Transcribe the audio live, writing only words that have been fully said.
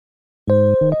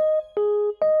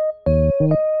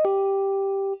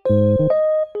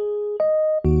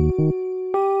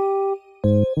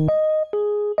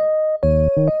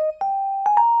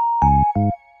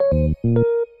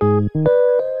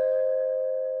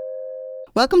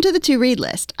Welcome to the To Read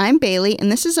List. I'm Bailey,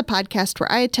 and this is a podcast where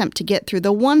I attempt to get through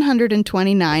the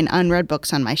 129 unread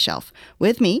books on my shelf.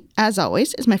 With me, as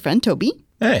always, is my friend Toby.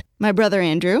 Hey. My brother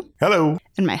Andrew. Hello.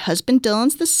 And my husband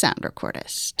Dylan's the sound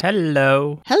recordist.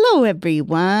 Hello. Hello,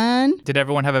 everyone. Did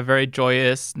everyone have a very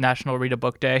joyous National Read a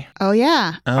Book Day? Oh,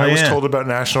 yeah. I was told about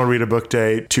National Read a Book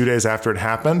Day 2 days after it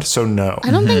happened, so no.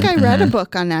 I don't think I read a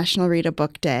book on National Read a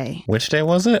Book Day. Which day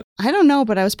was it? I don't know,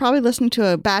 but I was probably listening to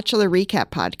a Bachelor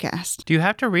recap podcast. Do you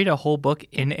have to read a whole book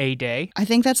in a day? I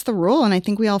think that's the rule, and I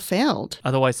think we all failed.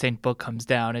 Otherwise, Saint Book comes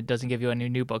down. It doesn't give you any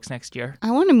new books next year.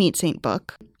 I want to meet Saint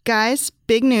Book. Guys,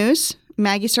 big news.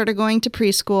 Maggie started going to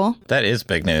preschool. That is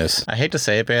big news. I hate to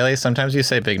say it, Bailey. Sometimes you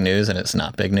say big news and it's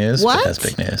not big news. What? But that's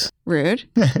big news. Rude.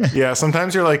 Yeah,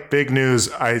 sometimes you're like, big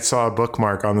news. I saw a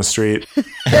bookmark on the street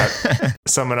that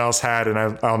someone else had, and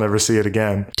I'll never see it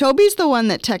again. Toby's the one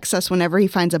that texts us whenever he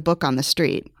finds a book on the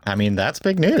street. I mean, that's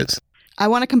big news. I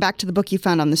want to come back to the book you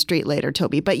found on the street later,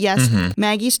 Toby. But yes,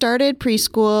 Maggie started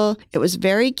preschool. It was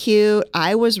very cute.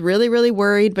 I was really, really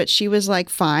worried, but she was like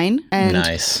fine. And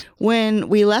nice. When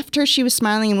we left her, she was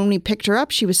smiling. And when we picked her up,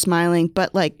 she was smiling.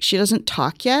 But like, she doesn't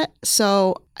talk yet.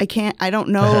 So I don't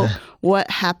know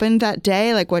what happened that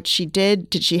day, like what she did.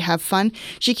 Did she have fun?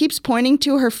 She keeps pointing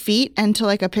to her feet and to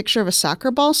like a picture of a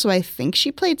soccer ball. So I think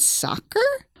she played soccer.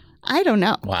 I don't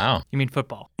know. Wow. You mean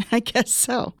football? I guess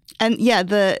so. And yeah,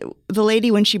 the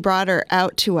lady, when she brought her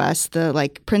out to us, the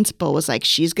like principal was like,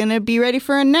 she's going to be ready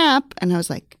for a nap. And I was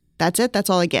like, that's it.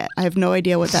 That's all I get. I have no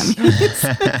idea what that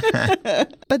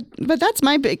means. But that's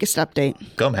my biggest update.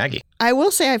 Go Maggie. I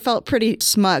will say I felt pretty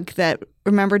smug that,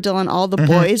 remember, Dylan, all the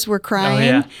boys were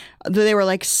crying. Oh, yeah. They were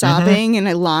like sobbing in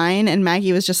a line, and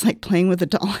Maggie was just like playing with the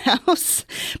dollhouse.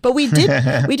 But we did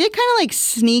kind of like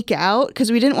sneak out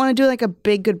because we didn't want to do like a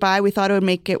big goodbye. We thought it would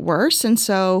make it worse. And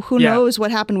so who knows what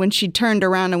happened when she turned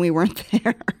around and we weren't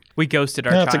there. We ghosted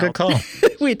our No, child. it's a good call.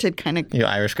 We did kind of. You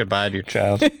Irish goodbye to your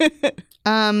child.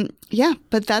 Yeah,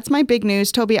 but that's my big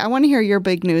news. Toby, I want to hear your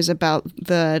big news about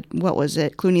what was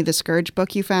it, Clooney the Scourge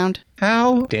book you found?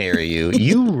 How dare you?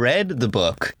 You read the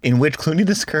book in which Clooney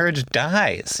the Scourge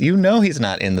dies. You know he's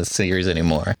not in the series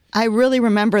anymore. I really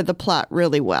remember the plot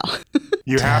really well.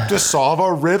 You have to solve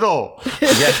a riddle.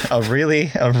 Yeah, a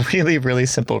really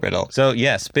simple riddle. So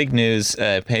yes, big news.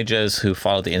 Pages who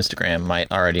follow the Instagram might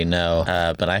already know,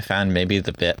 but I found maybe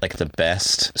the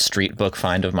best street book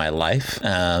find of my life,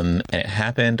 and it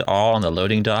happened all on the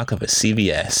loading dock of a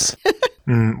CVS.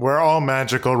 Where all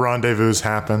magical rendezvous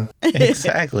happen.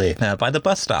 Exactly. By the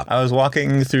bus stop. I was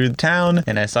walking through town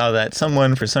and I saw that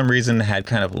someone, for some reason, had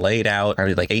kind of laid out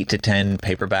probably like 8 to 10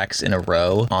 paperbacks in a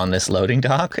row on this loading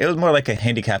dock. It was more like a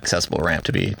handicap accessible ramp,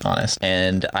 to be honest.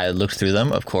 And I looked through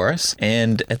them, of course.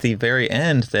 And at the very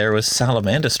end, there was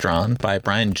Salamandastron by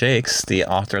Brian Jakes, the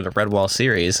author of the Redwall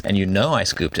series. And I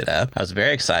scooped it up. I was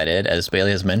very excited. As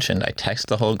Bailey has mentioned, I texted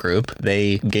the whole group.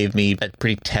 They gave me a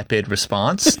pretty tepid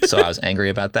response. So I was angry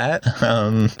about that.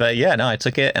 But yeah, no, I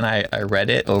took it and I read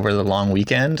it over the long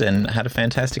weekend and had a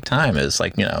fantastic time. It was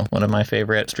like, one of my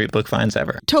favorite street book finds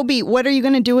ever. Toby, what are you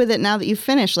going to do with it now that you've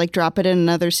finished? Like drop it in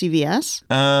another CVS?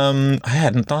 I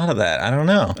hadn't thought of that. I don't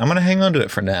know. I'm going to hang on to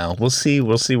it for now. We'll see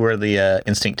where the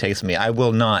instinct takes me. I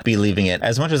will not be leaving it.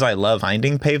 As much as I love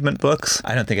finding pavement books,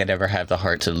 I don't think I'd ever have the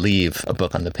heart to leave a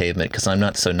book on the pavement because I'm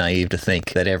not so naive to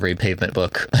think that every pavement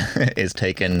book is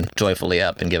taken joyfully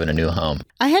up and given a new home.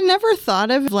 I had never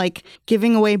thought of like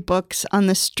giving away books on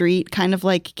the street, kind of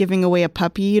like giving away a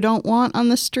puppy you don't want on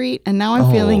the street. And now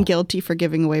I'm feeling guilty for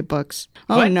giving away books.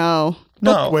 Oh, What? No.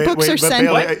 No, books are but sent.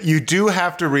 Bailey, you do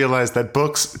have to realize that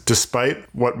books, despite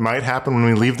what might happen when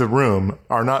we leave the room,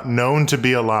 are not known to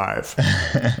be alive.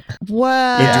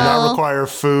 Well, They do not require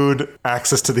food,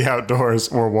 access to the outdoors,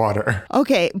 or water.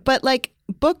 Okay, but like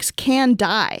books can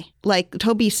die. Like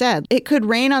Toby said, it could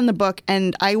rain on the book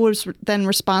and I was then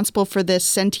responsible for this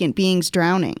sentient being's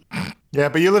drowning. Yeah,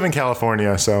 but you live in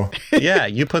California, so. Yeah,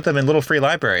 you put them in little free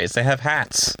libraries. They have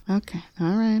hats. Okay.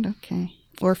 All right. Okay.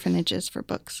 Orphanages for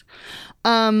books.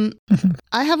 I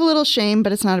have a little shame,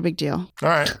 but it's not a big deal. All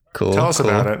right. Cool. Tell us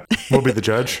about it. We'll be the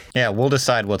judge. Yeah, we'll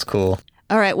decide what's cool.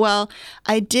 All right. Well,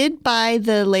 I did buy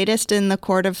the latest in the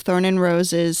Court of Thorn and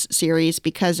Roses series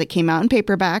because it came out in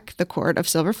paperback, The Court of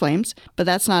Silver Flames, but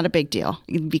that's not a big deal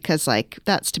because, like,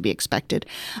 that's to be expected.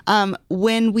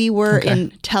 When we were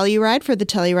in Telluride for the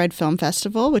Telluride Film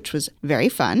Festival, which was very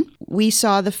fun, we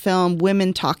saw the film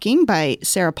Women Talking by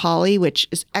Sarah Polley, which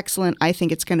is excellent. I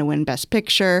think it's going to win Best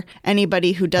Picture.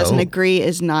 Anybody who doesn't agree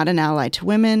is not an ally to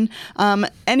women.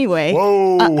 Anyway.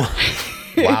 Whoa.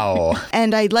 Wow.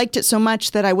 And I liked it so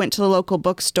much that I went to the local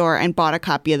bookstore and bought a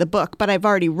copy of the book, but I've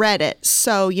already read it.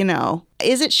 So,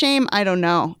 Is it shame? I don't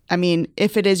know. I mean,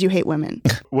 if it is, you hate women.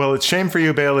 Well, it's shame for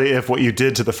you, Bailey, if what you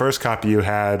did to the first copy you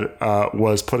had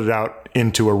was put it out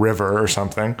into a river or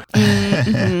something.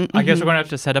 I guess we're going to have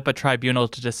to set up a tribunal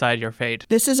to decide your fate.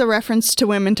 This is a reference to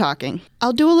women talking.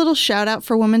 I'll do a little shout out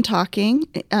for women talking.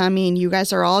 I mean, you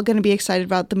guys are all going to be excited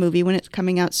about the movie when it's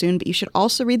coming out soon, but you should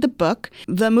also read the book.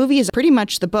 The movie is pretty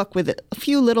much the book with a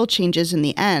few little changes in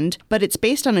the end, but it's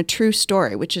based on a true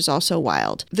story, which is also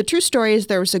wild. The true story is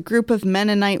there was a group of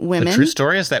Mennonite women. The true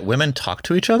story is that women talk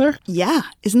to each other? Yeah.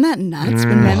 Isn't that nuts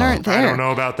when men aren't there? I don't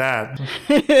know about that.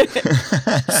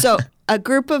 So a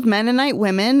group of Mennonite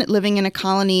women living in a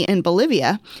colony in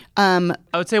Bolivia. I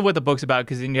would say what the book's about,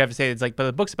 because then you have to say it's like, but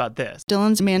the book's about this.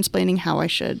 Dylan's mansplaining how I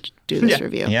should do this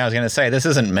review. Yeah, I was going to say, this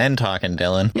isn't men talking,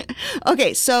 Dylan.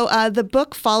 Okay, so the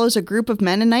book follows a group of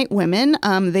Mennonite women.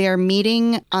 They are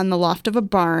meeting on the loft of a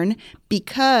barn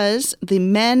because the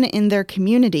men in their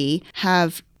community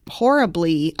have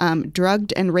horribly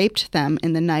drugged and raped them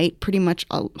in the night, pretty much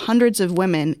hundreds of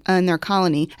women in their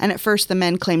colony. And at first the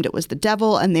men claimed it was the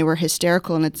devil and they were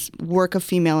hysterical and it's work of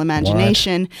female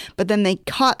imagination. But then they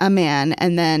caught a man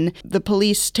and then the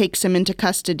police takes him into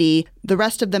custody. The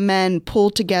rest of the men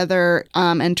pull together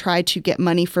and try to get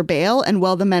money for bail. And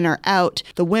while the men are out,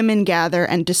 the women gather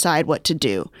and decide what to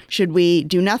do. Should we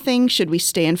do nothing? Should we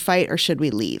stay and fight? Or should we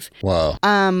leave? Whoa.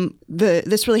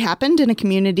 This really happened in a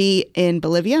community in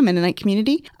Bolivia, a Mennonite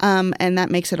community, and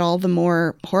that makes it all the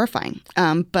more horrifying.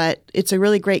 But it's a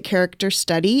really great character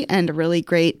study and a really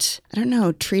great,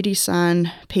 treatise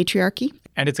on patriarchy.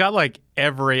 And it's got like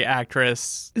every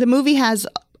actress. The movie has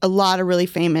a lot of really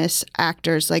famous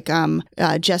actors like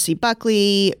Jessie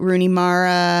Buckley, Rooney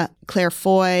Mara, Claire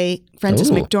Foy,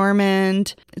 Frances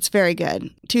McDormand. It's very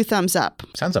good. 2 thumbs up.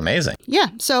 Sounds amazing. Yeah.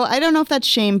 So I don't know if that's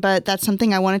shame, but that's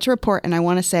something I wanted to report. And I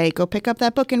want to say, go pick up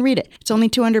that book and read it. It's only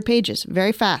 200 pages.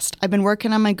 Very fast. I've been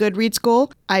working on my Goodreads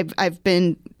goal. I've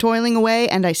been toiling away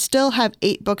and I still have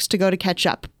 8 books to go to catch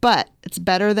up. But it's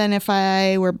better than if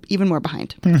I were even more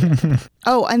behind.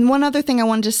 Oh, and one other thing I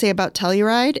wanted to say about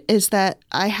Telluride is that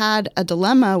I had a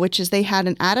dilemma, which is they had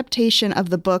an adaptation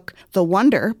of the book The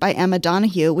Wonder by Emma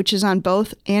Donoghue, which is on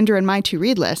both Andrew and my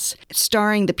to-read lists,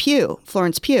 starring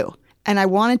Florence Pugh. And I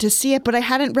wanted to see it, but I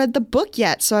hadn't read the book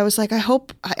yet. So I was like,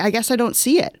 I guess I don't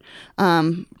see it.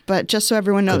 But just so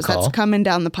everyone knows, that's coming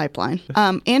down the pipeline.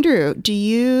 Andrew, do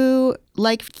you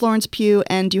like Florence Pugh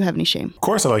and do you have any shame? Of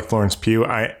course I like Florence Pugh.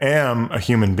 I am a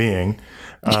human being.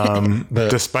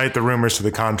 Despite the rumors to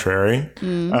the contrary.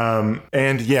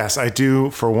 And yes, I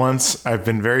do. For once, I've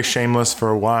been very shameless for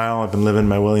a while. I've been living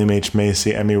my William H.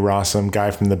 Macy, Emmy Rossum, Guy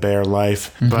from the Bear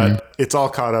life. But it's all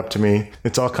caught up to me.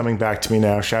 It's all coming back to me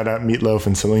now. Shout out Meatloaf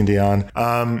and Celine Dion.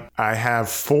 I have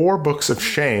 4 books of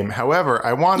shame. However,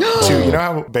 I want to, you know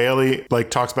how Bailey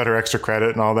talks about her extra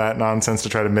credit and all that nonsense to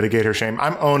try to mitigate her shame?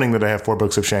 I'm owning that I have 4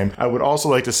 books of shame. I would also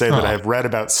like to say that I've read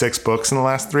about 6 books in the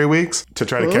last 3 weeks to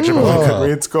try to catch up on my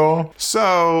Goodreads goal.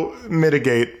 So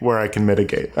mitigate where I can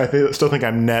mitigate. I still think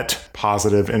I'm net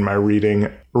positive in my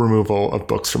reading removal of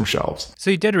books from shelves. So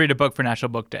you did read a book for National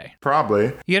Book Day.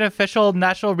 Probably. You had official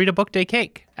National Read a Book Day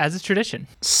cake, as is tradition.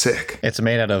 Sick. It's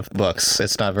made out of books.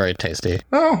 It's not very tasty.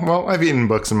 Oh, well, I've eaten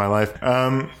books in my life.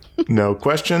 No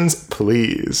questions,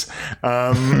 please.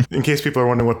 In case people are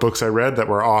wondering what books I read that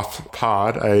were off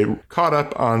pod, I caught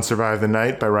up on Survive the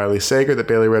Night by Riley Sager that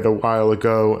Bailey read a while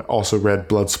ago. Also read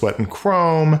Blood, Sweat, and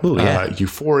Chrome. Ooh, yeah.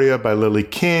 Euphoria by Lily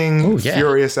King. Ooh, yeah.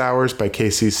 Furious Hours by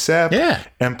Casey Sepp. Yeah.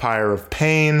 Empire of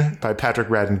Pain by Patrick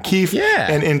Radden Keefe.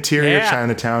 Yeah. And Interior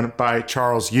Chinatown by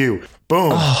Charles Yu.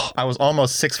 Boom. Oh, I was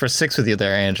almost 6 for 6 with you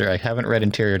there, Andrew. I haven't read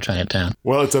Interior Chinatown.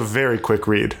 Well, it's a very quick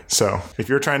read. So if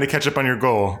you're trying to catch up on your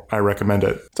goal, I recommend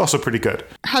it. It's also pretty good.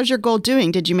 How's your goal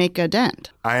doing? Did you make a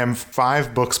dent? I am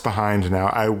 5 books behind now.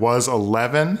 I was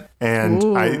 11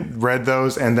 and I read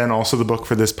those and then also the book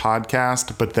for this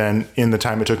podcast. But then in the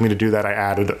time it took me to do that, I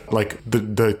added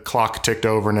the clock ticked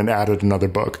over and then added another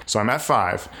book. So I'm at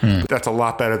 5. That's a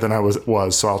lot better than I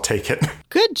was. So I'll take it.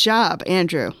 Good job,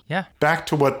 Andrew. Yeah. Back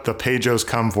to what the Pajos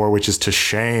come for, which is to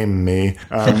shame me.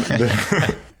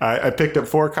 I picked up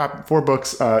 4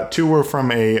 books. 2 were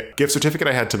from a gift certificate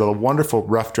I had to the wonderful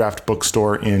Rough Draft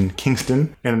bookstore in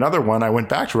Kingston. And another one, I went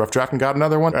back to Rough Draft and got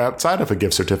another one outside of a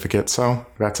gift certificate. So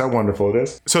that's how wonderful it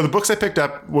is. So the books I picked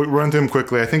up, we'll run through them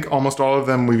quickly. I think almost all of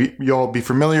them you'll be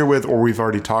familiar with or we've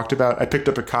already talked about. I picked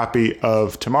up a copy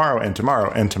of Tomorrow and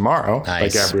Tomorrow and Tomorrow by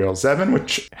Gabrielle Zevin,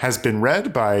 which has been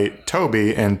read by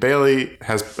Toby and Bailey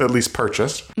has at least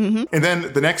purchased. And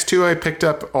then the next 2 I picked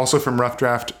up also from Rough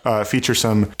Draft feature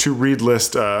some to read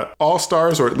list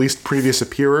all-stars or at least previous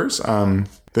appearers.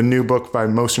 the new book by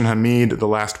Mohsin Hamid, The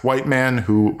Last White Man,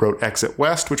 who wrote Exit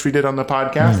West, which we did on the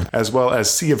podcast, as well as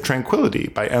Sea of Tranquility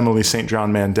by Emily St.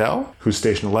 John Mandel, whose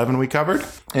Station 11 we covered.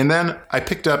 And then I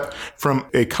picked up from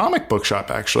a comic book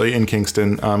shop, actually, in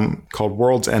Kingston called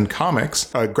World's End Comics,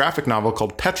 a graphic novel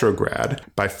called Petrograd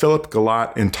by Philip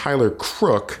Galat and Tyler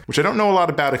Crook, which I don't know a lot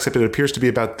about, except it appears to be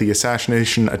about the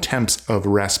assassination attempts of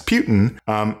Rasputin.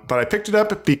 But I picked it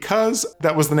up because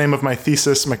that was the name of my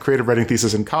thesis, my creative writing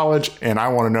thesis in college, and I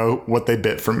want to know what they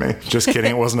bit from me. Just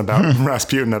kidding. It wasn't about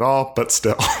Rasputin at all, but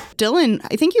still. Dylan,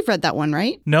 I think you've read that one,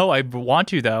 right? No, I want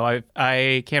to, though.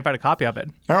 I can't find a copy of it.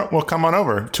 All right, well, come on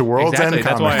over to World's End Comics.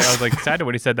 That's why I was like excited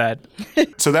when he said that.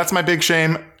 So that's my big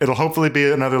shame. It'll hopefully be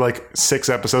another 6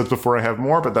 episodes before I have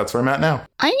more, but that's where I'm at now.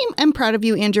 I am proud of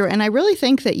you, Andrew, and I really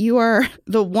think that you are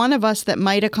the one of us that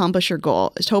might accomplish your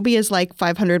goal. Toby is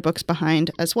 500 books behind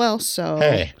as well, so...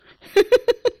 Hey.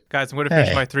 Guys, I'm going to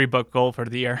finish my 3-book goal for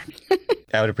the year.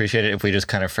 I would appreciate it if we just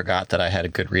kind of forgot that I had a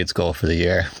Goodreads goal for the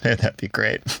year. That'd be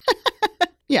great.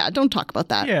 Yeah, don't talk about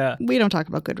that. Yeah. We don't talk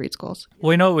about Goodreads goals.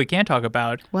 Well, you know what we can talk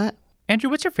about? What? Andrew,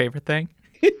 what's your favorite thing?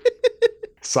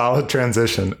 Solid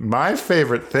transition. My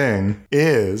favorite thing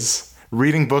is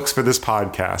reading books for this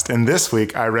podcast. And this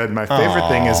week I read My Favorite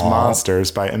Thing is Monsters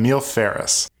by Emil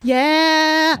Ferris.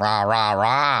 Yeah. Rah, rah,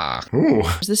 rah. Ooh.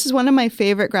 This is one of my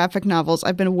favorite graphic novels.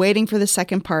 I've been waiting for the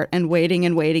second part and waiting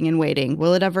and waiting and waiting.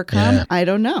 Will it ever come? Yeah. I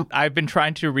don't know. I've been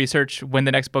trying to research when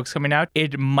the next book's coming out.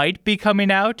 It might be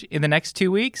coming out in the next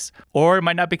 2 weeks, or it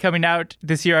might not be coming out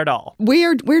this year at all.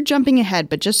 We're jumping ahead,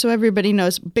 but just so everybody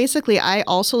knows, basically I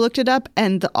also looked it up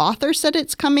and the author said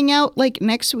it's coming out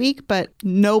next week, but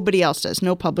nobody else does.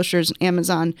 No publishers,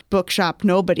 Amazon, Bookshop,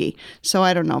 nobody. So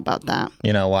I don't know about that.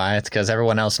 You know why? It's because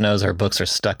everyone else knows our books are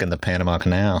stuck in the Panama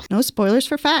Canal. No spoilers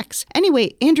for facts.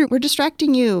 Anyway, Andrew, we're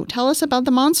distracting you. Tell us about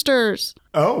the monsters.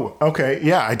 Oh, okay.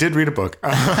 Yeah, I did read a book.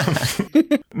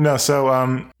 No,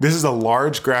 so this is a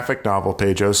large graphic novel,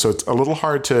 Pedro, so it's a little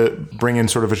hard to bring in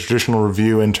sort of a traditional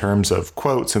review in terms of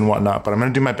quotes and whatnot, but I'm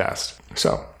going to do my best.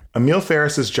 So, Emil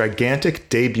Ferris's gigantic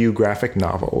debut graphic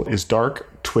novel is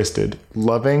dark, twisted,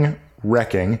 loving,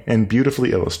 wrecking, and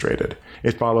beautifully illustrated.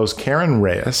 It follows Karen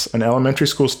Reyes, an elementary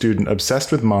school student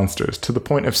obsessed with monsters to the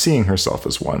point of seeing herself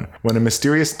as one. When a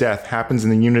mysterious death happens in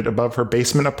the unit above her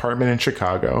basement apartment in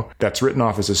Chicago that's written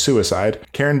off as a suicide,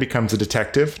 Karen becomes a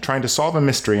detective trying to solve a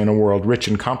mystery in a world rich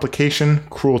in complication,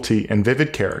 cruelty, and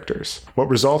vivid characters. What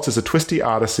results is a twisty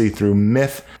odyssey through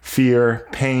myth, fear,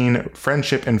 pain,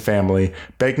 friendship, and family,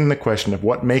 begging the question of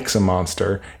what makes a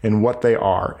monster and what they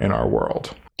are in our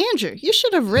world. Andrew, you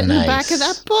should have written the back of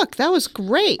that book. That was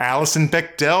great. Alison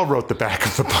Bechdel wrote the back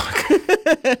of the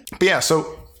book. But yeah,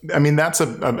 so, I mean, that's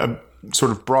a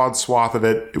sort of broad swath of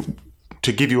it.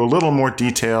 To give you a little more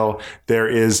detail, there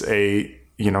is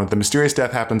the mysterious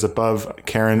death happens above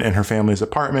Karen and her family's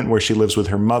apartment where she lives with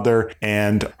her mother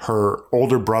and her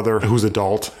older brother, who's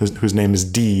adult, whose name is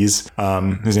Dees.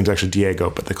 His name's actually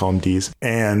Diego, but they call him Dees.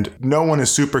 And no one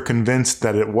is super convinced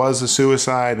that it was a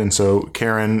suicide. And so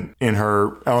Karen, in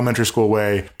her elementary school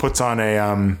way, puts on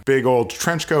a big old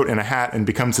trench coat and a hat and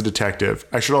becomes a detective.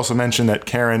 I should also mention that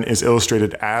Karen is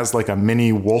illustrated as a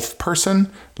mini wolf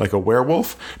person, like a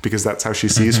werewolf, because that's how she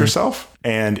sees herself,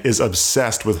 and is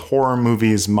obsessed with horror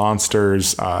movies,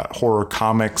 monsters, horror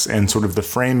comics, and sort of the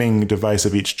framing device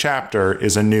of each chapter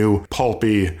is a new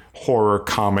pulpy horror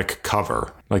comic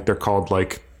cover. They're called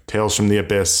Tales from the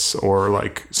Abyss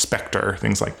or Spectre,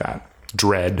 things like that.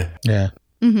 Dread. Yeah.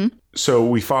 Mm-hmm. So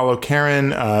we follow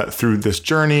Karen through this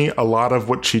journey. A lot of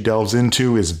what she delves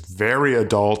into is very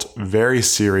adult, very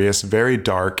serious, very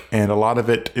dark, and a lot of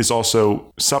it is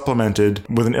also supplemented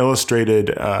with an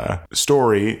illustrated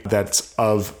story that's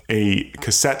of a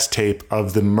cassette tape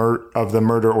of the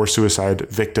murder or suicide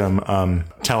victim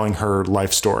telling her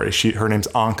life story. Her name's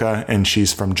Anka, and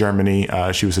she's from Germany.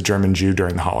 She was a German Jew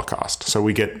during the Holocaust. So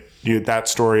we get that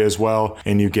story as well,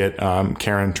 and you get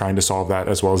Karen trying to solve that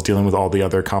as well as dealing with all the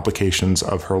other complications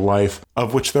of her life,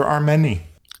 of which there are many.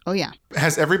 Oh, yeah.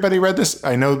 Has everybody read this?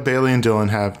 I know Bailey and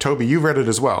Dylan have. Toby, you've read it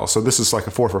as well, so this is like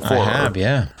a 4 for 4. I have,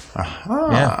 yeah. Aha.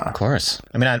 Yeah, of course.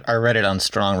 I mean, I read it on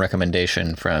strong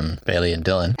recommendation from Bailey and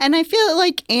Dylan. And I feel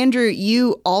like, Andrew,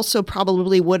 you also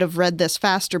probably would have read this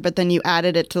faster, but then you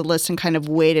added it to the list and kind of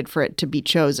waited for it to be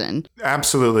chosen.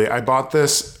 Absolutely. I bought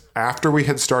this after we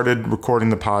had started recording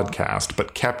the podcast,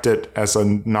 but kept it as a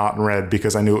not read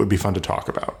because I knew it would be fun to talk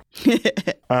about.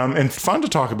 And fun to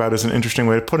talk about is an interesting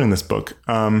way of putting this book.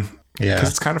 Because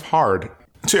it's kind of hard.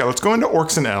 So yeah, let's go into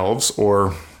Orcs and Elves,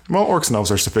 or, well, Orcs and Elves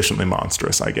are sufficiently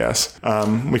monstrous, I guess.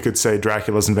 We could say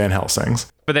Dracula's and Van Helsing's.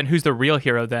 But then who's the real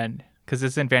hero then? Because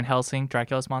isn't Van Helsing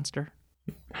Dracula's monster?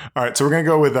 All right, so we're going to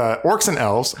go with orcs and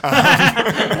elves.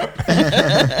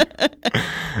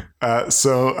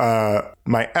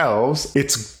 My elves,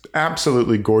 it's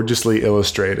absolutely gorgeously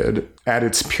illustrated. At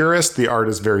its purest, the art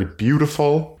is very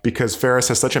beautiful because Ferris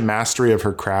has such a mastery of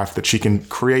her craft that she can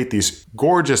create these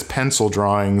gorgeous pencil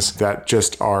drawings that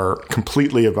just are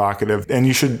completely evocative. And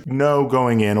you should know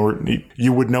going in, or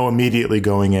you would know immediately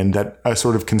going in, that a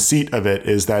sort of conceit of it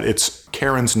is that it's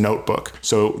Karen's notebook.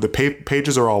 So the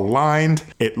pages are all lined.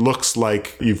 It looks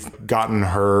like you've gotten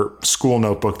her school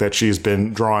notebook that she's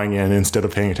been drawing in instead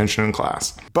of paying attention in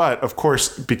class. But of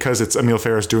course, because it's Emile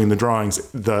Ferris doing the drawings,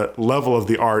 the level of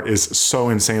the art is so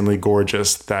insanely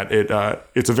gorgeous that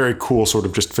it's a very cool sort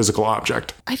of just physical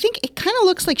object. I think it kind of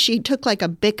looks like she took like a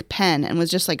Bic pen and was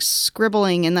just like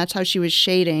scribbling, and that's how she was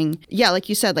shading. Yeah, like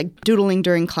you said, like doodling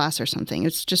during class or something.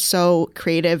 It's just so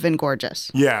creative and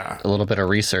gorgeous. Yeah. A little bit of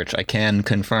research. I can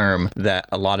confirm that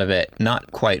a lot of it,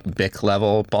 not quite Bic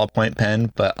level ballpoint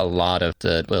pen, but a lot of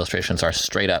the illustrations are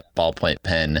straight up ballpoint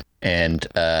pen. And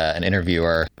an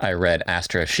interviewer I read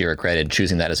asked her if she regretted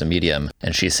choosing that as a medium,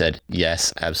 and she said,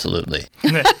 yes, absolutely.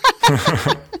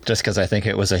 Just because I think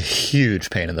it was a huge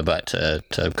pain in the butt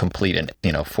to complete an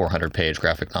 400-page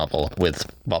graphic novel with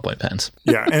ballpoint pens.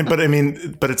 Yeah,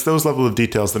 but it's those level of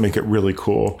details that make it really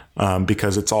cool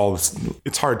because it's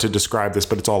hard to describe this,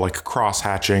 but it's all like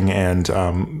cross-hatching and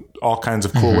all kinds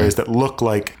of cool ways that look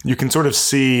like you can sort of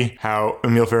see how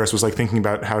Emile Ferris was like thinking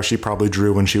about how she probably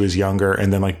drew when she was younger,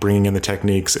 and then like bringing in the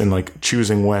techniques and like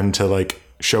choosing when to like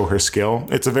show her skill.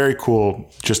 It's a very cool,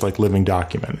 just like living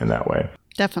document in that way.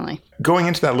 Definitely. Going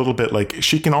into that a little bit, like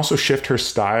she can also shift her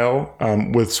style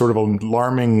with sort of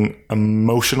alarming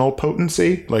emotional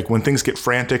potency. Like when things get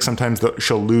frantic, sometimes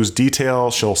she'll lose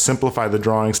detail. She'll simplify the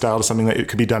drawing style to something that it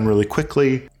could be done really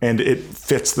quickly, and it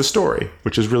fits the story,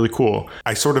 which is really cool.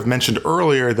 I sort of mentioned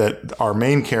earlier that our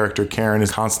main character, Karen,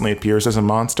 constantly appears as a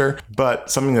monster, but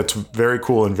something that's very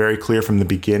cool and very clear from the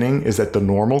beginning is that the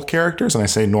normal characters, and I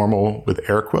say normal with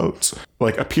air quotes,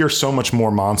 like appear so much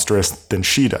more monstrous than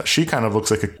she does. She kind of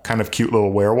looks like a kind of cute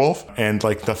little werewolf, and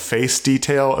like the face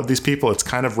detail of these people, it's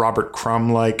kind of Robert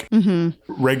Crumb-like.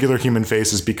 Regular human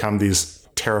faces become these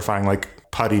terrifying like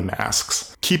putty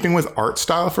masks. Keeping with art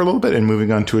style for a little bit and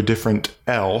moving on to a different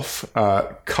elf,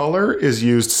 color is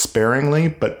used sparingly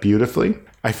but beautifully.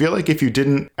 I feel like if you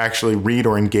didn't actually read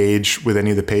or engage with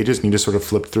any of the pages and you just sort of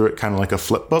flipped through it kind of like a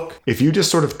flip book, if you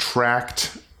just sort of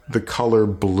tracked the color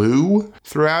blue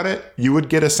throughout it, you would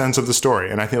get a sense of the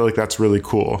story. And I feel like that's really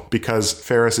cool because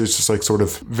Ferris is just like sort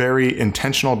of very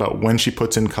intentional about when she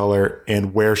puts in color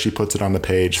and where she puts it on the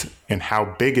page and how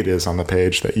big it is on the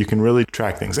page, that you can really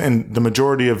track things. And the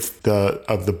majority of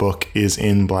the book is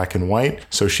in black and white.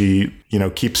 So she,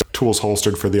 keeps tools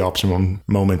holstered for the optimum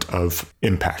moment of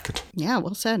impact. Yeah,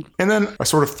 well said. And then a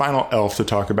sort of final elf to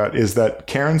talk about is that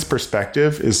Karen's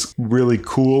perspective is really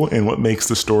cool in what makes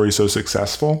the story so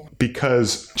successful,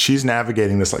 because she's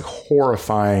navigating this like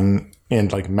horrifying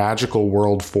and like magical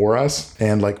world for us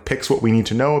and like picks what we need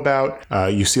to know about.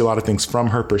 You see a lot of things from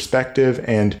her perspective,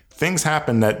 and things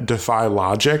happen that defy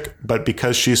logic, but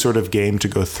because she's sort of game to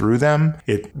go through them,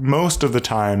 it most of the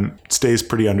time stays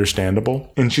pretty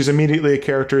understandable. And she's immediately a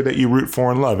character that you root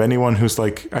for and love. Anyone who's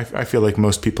like, I feel like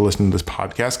most people listening to this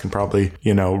podcast can probably,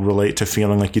 relate to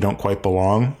feeling like you don't quite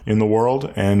belong in the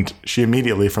world. And she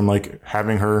immediately, from like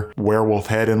having her werewolf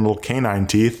head and little canine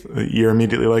teeth, you're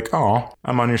immediately like, oh,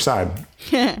 I'm on your side.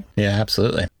 Yeah,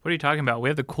 absolutely. What are you talking about? We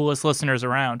have the coolest listeners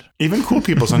around. Even cool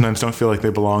people sometimes don't feel like they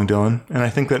belong, Dylan. And I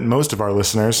think that most of our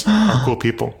listeners are cool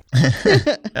people.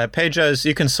 Pages,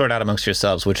 you can sort out amongst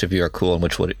yourselves which of you are cool and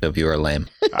which of you are lame.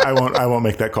 I won't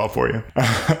make that call for you.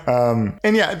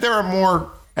 And yeah, there are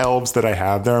more elves that I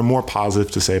have. There are more positive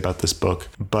to say about this book,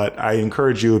 but I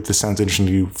encourage you, if this sounds interesting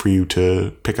to you, for you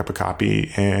to pick up a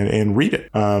copy and read it.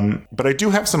 But I do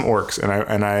have some orcs,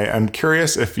 and I'm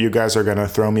curious if you guys are going to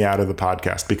throw me out of the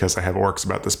podcast because I have orcs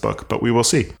about this book, but we will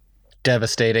see.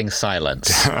 Devastating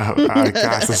silence.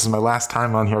 Gosh, this is my last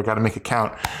time on here. I got to make it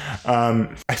count.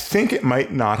 I think it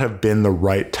might not have been the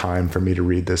right time for me to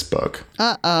read this book.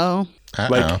 Uh-oh. Uh-oh.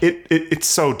 Like it's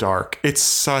so dark. It's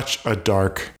such a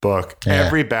dark book. Yeah.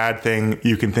 Every bad thing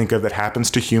you can think of that happens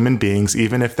to human beings,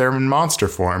 even if they're in monster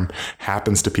form,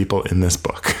 happens to people in this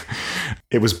book.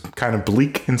 It was kind of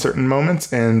bleak in certain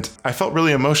moments, and I felt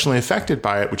really emotionally affected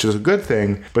by it, which is a good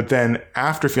thing. But then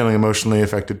after feeling emotionally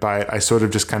affected by it, I sort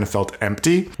of just kind of felt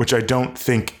empty, which I don't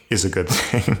think is a good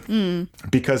thing.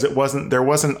 Because there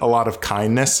wasn't a lot of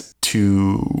kindness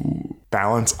to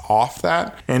balance off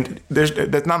that. And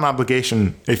that's not an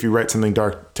obligation if you write something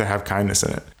dark to have kindness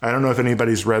in it. I don't know if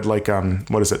anybody's read like,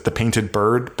 The Painted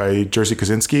Bird by Jerzy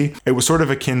Kosinski. It was sort of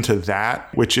akin to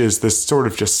that, which is this sort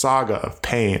of just saga of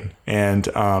pain. And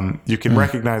you can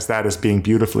recognize that as being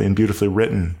beautifully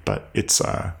written, but it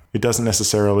doesn't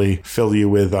necessarily fill you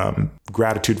with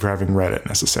gratitude for having read it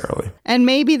necessarily. And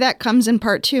maybe that comes in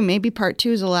part 2. Maybe part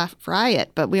 2 is a laugh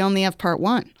riot, but we only have part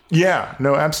 1. Yeah,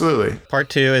 no, absolutely. Part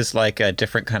 2 is like a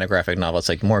different kind of graphic novel. It's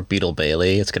like more Beetle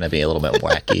Bailey. It's going to be a little bit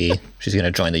wacky. She's going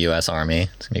to join the U.S. Army.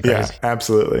 It's going to be crazy. Yeah,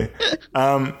 absolutely.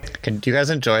 Do you guys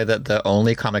enjoy that the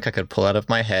only comic I could pull out of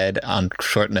my head on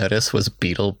short notice was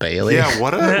Beetle Bailey? Yeah,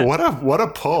 what a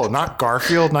pull. Not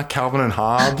Garfield, not Calvin and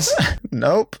Hobbes.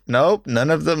 Nope. None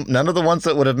of the ones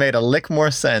that would have made a lick more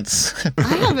sense.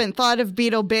 I haven't thought of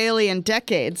Beetle Bailey in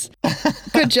decades.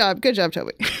 Good job,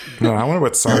 Toby. No, I wonder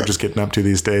what Sarge is getting up to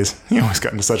these days. He always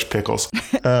got into such pickles.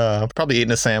 Probably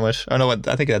eating a sandwich. Oh no,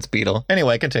 I think that's Beetle.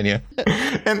 Anyway, continue.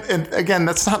 And again,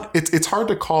 that's not. It's hard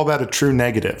to call that a true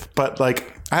negative, but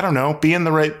like, I don't know, be in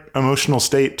the right emotional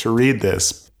state to read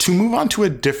this. To move on to a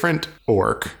different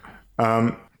orc.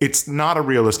 It's not a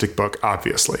realistic book,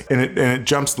 obviously, and it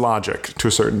jumps logic to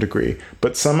a certain degree,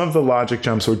 but some of the logic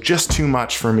jumps were just too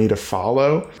much for me to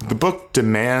follow. The book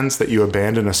demands that you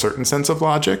abandon a certain sense of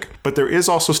logic, but there is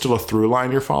also still a through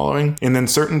line you're following, and then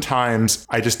certain times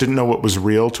I just didn't know what was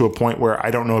real to a point where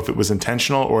I don't know if it was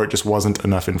intentional or it just wasn't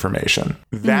enough information.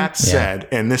 That said,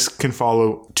 and this can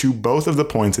follow to both of the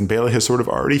points, and Bailey has sort of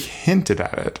already hinted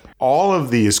at it, all of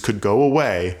these could go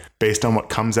away based on what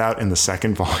comes out in the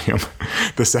second volume.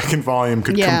 The second volume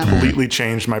could completely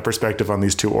change my perspective on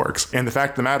these two orcs. And the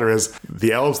fact of the matter is,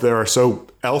 the elves there are so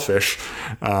elfish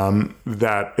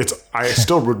that I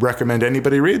still would recommend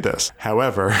anybody read this.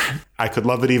 However, I could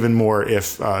love it even more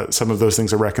if some of those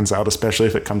things are reconciled, especially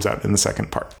if it comes out in the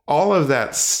second part. All of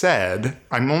that said,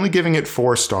 I'm only giving it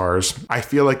 4 stars. I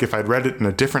feel like if I'd read it in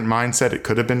a different mindset, it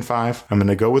could have been 5. I'm going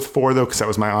to go with 4 though, because that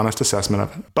was my honest assessment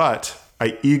of it. But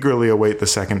I eagerly await the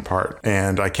second part,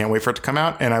 and I can't wait for it to come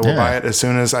out, and I will buy it as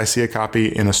soon as I see a copy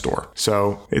in a store.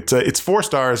 So it's 4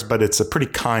 stars, but it's a pretty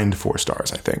kind 4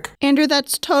 stars, I think. Andrew,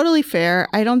 that's totally fair.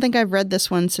 I don't think I've read this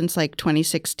one since like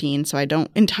 2016, so I don't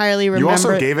entirely remember. You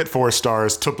also gave it 4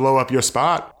 stars to blow up your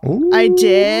spot. Ooh. I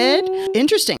did.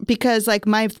 Interesting, because like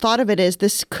my thought of it is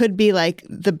this could be like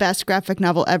the best graphic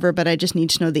novel ever, but I just need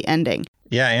to know the ending.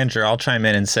 Yeah, Andrew, I'll chime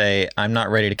in and say I'm not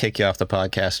ready to kick you off the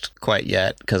podcast quite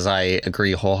yet because I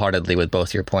agree wholeheartedly with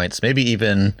both your points, maybe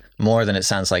even more than it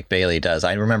sounds like Bailey does.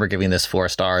 I remember giving this 4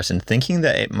 stars and thinking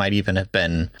that it might even have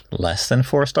been less than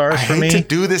 4 stars for me. I hate to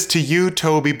do this to you,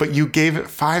 Toby, but you gave it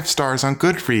 5 stars on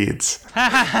Goodreads.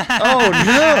 Oh,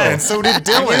 no. And so did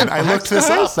Dylan. I looked this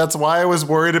up. That's why I was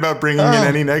worried about bringing in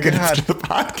any negatives to the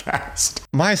podcast.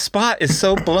 My spot is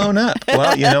so blown up.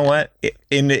 Well, you know what?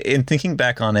 In thinking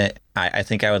back on it, I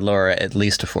think I would lower it at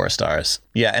least to 4 stars.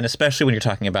 Yeah, and especially when you're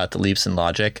talking about the leaps in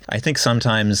logic, I think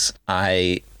sometimes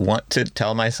I want to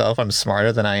tell myself I'm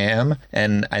smarter than I am.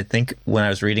 And I think when I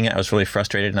was reading it, I was really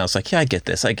frustrated and I was like, yeah, I get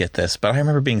this. But I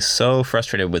remember being so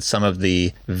frustrated with some of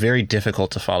the very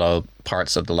difficult to follow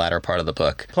parts of the latter part of the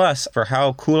book. Plus, for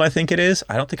how cool I think it is,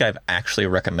 I don't think I've actually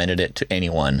recommended it to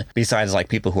anyone besides like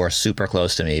people who are super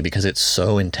close to me because it's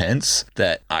so intense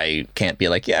that I can't be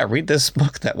like, yeah, read this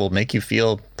book that will make you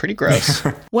feel pretty gross.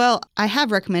 Well, I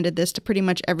have recommended this to pretty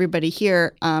much everybody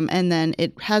here, and then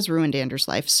it has ruined Andrew's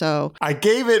life, so... I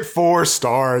gave it 4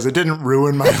 stars. It didn't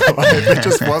ruin my life. It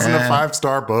just wasn't a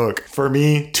 5-star book for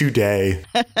me today.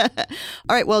 All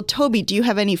right, well, Toby, do you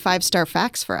have any 5-star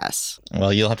facts for us?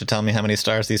 Well, you'll have to tell me how many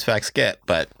stars these facts get,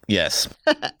 but yes.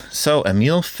 So,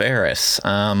 Emil Ferris.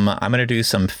 I'm going to do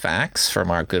some facts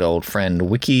from our good old friend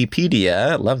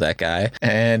Wikipedia. Love that guy.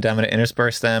 And I'm going to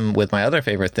intersperse them with my other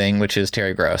favorite thing, which is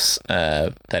Terry Gross.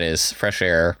 That is Fresh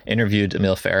Air interviewed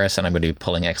Emil Ferris, and I'm going to be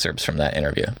pulling excerpts from that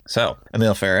interview. So,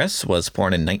 Emil Ferris was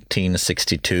born in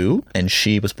 1962, and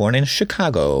she was born in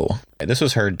Chicago. This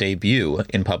was her debut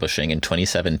in publishing in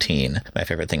 2017. My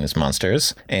favorite thing was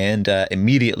Monsters, and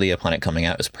immediately upon it coming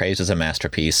out, it was praised as a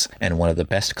masterpiece and one of the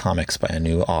best comics by a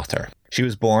new author. She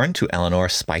was born to Eleanor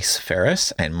Spice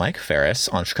Ferris and Mike Ferris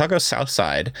on Chicago's South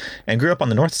Side and grew up on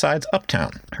the North Side's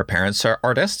Uptown. Her parents are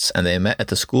artists, and they met at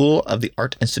the School of the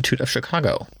Art Institute of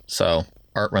Chicago. So...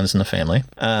 art runs in the family.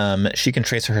 She can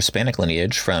trace her Hispanic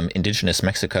lineage from indigenous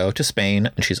Mexico to Spain,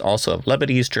 and she's also of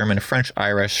Lebanese, German, French,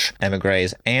 Irish,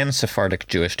 emigres, and Sephardic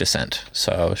Jewish descent.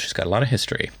 So she's got a lot of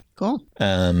history. Cool.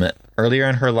 Earlier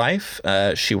in her life,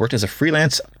 she worked as a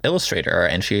freelance illustrator,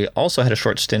 and she also had a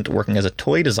short stint working as a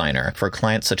toy designer for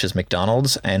clients such as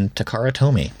McDonald's and Takara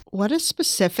Tomy. What a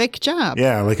specific job.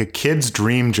 Yeah, like a kid's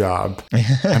dream job.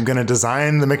 I'm going to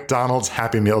design the McDonald's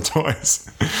Happy Meal toys.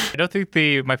 I don't think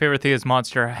my favorite thing is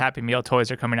Monster Happy Meal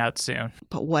toys are coming out soon.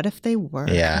 But what if they were?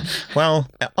 Yeah. Well,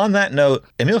 on that note,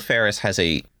 Emil Ferris has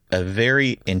a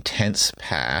very intense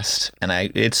past, and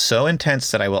it's so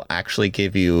intense that I will actually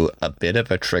give you a bit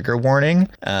of a trigger warning.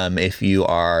 If you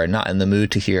are not in the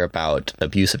mood to hear about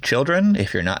abuse of children,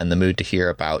 if you're not in the mood to hear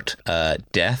about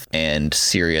death and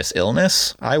serious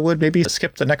illness, I would maybe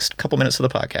skip the next couple minutes of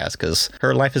the podcast, because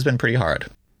her life has been pretty hard.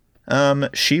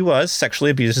 She was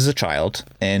sexually abused as a child,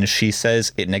 and she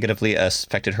says it negatively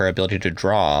affected her ability to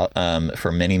draw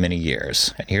for many, many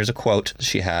years. And here's a quote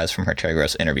she has from her Terry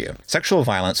Gross interview. "Sexual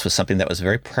violence was something that was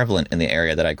very prevalent in the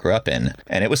area that I grew up in,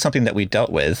 and it was something that we dealt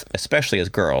with, especially as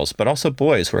girls, but also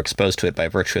boys were exposed to it by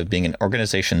virtue of being in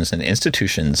organizations and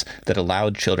institutions that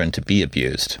allowed children to be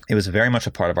abused. It was very much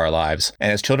a part of our lives,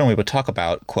 and as children we would talk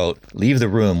about, quote, leave the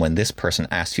room when this person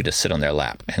asked you to sit on their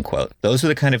lap, end quote. Those were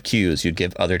the kind of cues you'd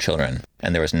give other children,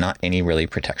 and there was not any really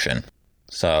protection."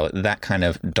 So that kind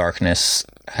of darkness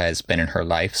has been in her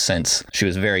life since she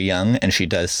was very young, and she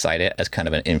does cite it as kind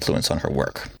of an influence on her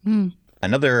work.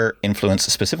 Another influence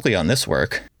specifically on this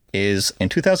work is in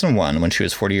 2001, when she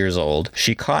was 40 years old,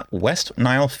 she caught West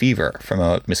Nile fever from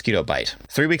a mosquito bite.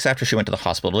 3 weeks after she went to the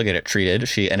hospital to get it treated,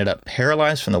 she ended up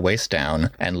paralyzed from the waist down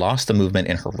and lost the movement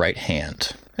in her right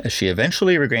hand. As she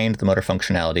eventually regained the motor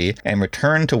functionality and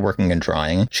returned to working and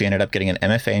drawing, she ended up getting an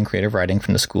MFA in creative writing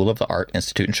from the School of the Art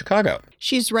Institute in Chicago.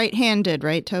 She's right-handed,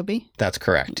 right, Toby? That's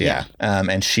correct, yeah.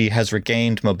 And she has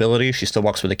regained mobility. She still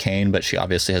walks with a cane, but she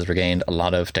obviously has regained a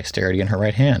lot of dexterity in her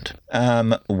right hand.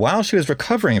 While she was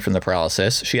recovering from the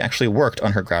paralysis, she actually worked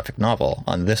on her graphic novel,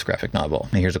 on this graphic novel.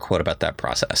 And here's a quote about that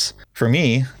process. "For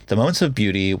me, the moments of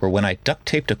beauty were when I duct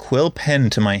taped a quill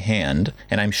pen to my hand,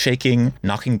 and I'm shaking,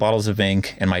 knocking bottles of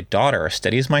ink, and my daughter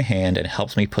steadies my hand and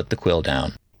helps me put the quill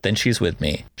down. Then she's with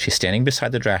me. She's standing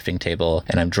beside the drafting table,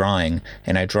 and I'm drawing,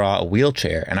 and I draw a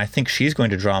wheelchair, and I think she's going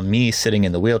to draw me sitting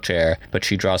in the wheelchair, but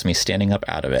she draws me standing up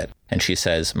out of it. And she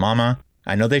says, 'Mama,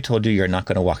 I know they told you you're not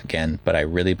going to walk again, but I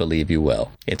really believe you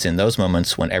will.' It's in those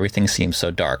moments when everything seems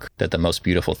so dark that the most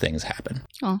beautiful things happen."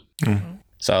 Oh.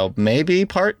 So maybe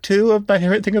part 2 of My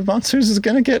Favorite Thing of Monsters is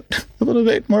going to get a little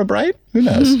bit more bright. Who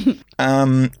knows?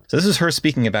 So this is her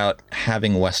speaking about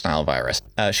having West Nile virus.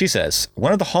 She says,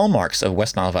 "One of the hallmarks of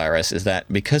West Nile virus is that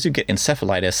because you get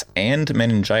encephalitis and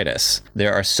meningitis,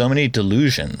 there are so many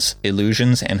delusions,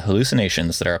 illusions, and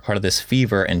hallucinations that are a part of this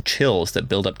fever and chills that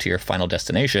build up to your final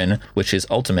destination, which is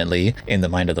ultimately, in the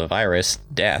mind of the virus,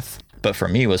 death. But for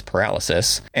me was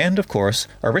paralysis, and of course,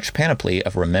 a rich panoply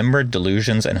of remembered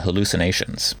delusions and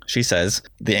hallucinations." She says,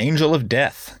 "The angel of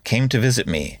death came to visit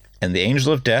me, and the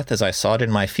angel of death, as I saw it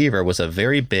in my fever, was a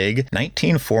very big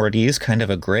 1940s kind of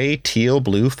a gray teal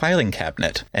blue filing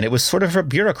cabinet, and it was sort of a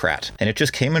bureaucrat, and it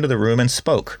just came into the room and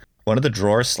spoke. One of the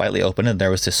drawers slightly opened, and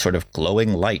there was this sort of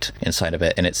glowing light inside of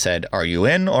it, and it said, 'Are you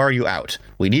in or are you out?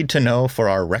 We need to know for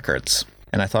our records.'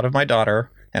 And I thought of my daughter,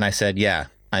 and I said, 'Yeah,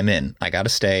 I'm in. I gotta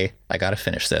stay. I gotta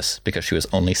finish this,' because she was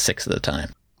only 6 at the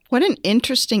time." What an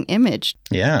interesting image.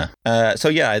 Yeah.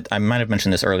 I might have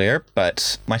mentioned this earlier,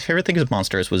 but My Favorite Thing of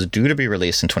Monsters was due to be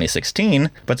released in 2016,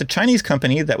 but the Chinese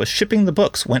company that was shipping the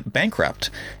books went bankrupt,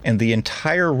 and the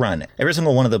entire run, every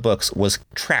single one of the books, was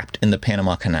trapped in the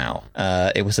Panama Canal.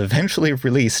 It was eventually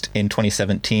released in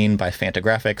 2017 by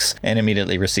Fantagraphics and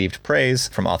immediately received praise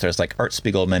from authors like Art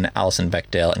Spiegelman, Alison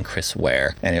Bechdel, and Chris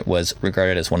Ware, and it was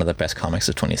regarded as one of the best comics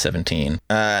of 2017.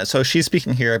 So she's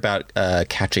speaking here about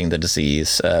catching the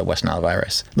disease, West Nile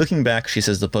virus. Looking back, she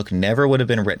says the book never would have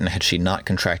been written had she not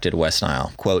contracted West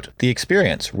Nile. Quote, "The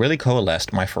experience really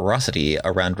coalesced my ferocity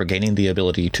around regaining the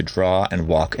ability to draw and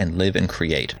walk and live and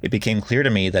create. It became clear to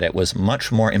me that it was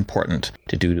much more important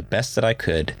to do the best that I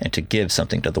could and to give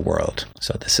something to the world."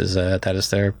 So this is that is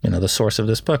their the source of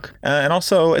this book. And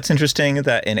also, it's interesting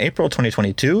that in April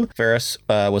 2022, Ferris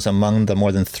was among the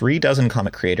more than 36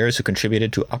 comic creators who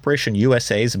contributed to Operation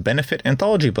USA's benefit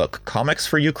anthology book, Comics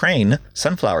for Ukraine,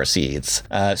 Sunflower Seeds.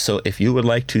 So if you would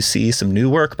like to see some new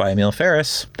work by Emil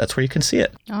Ferris, that's where you can see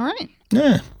it. All right.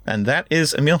 Yeah, and that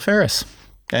is Emil Ferris.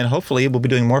 And hopefully we'll be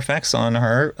doing more facts on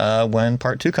her when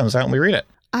part 2 comes out and we read it.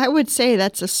 I would say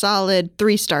that's a solid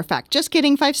 3-star fact. Just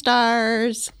kidding, 5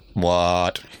 stars.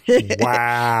 What?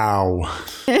 Wow.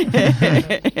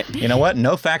 You know what?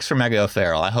 No facts from Maggie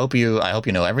O'Farrell. I hope you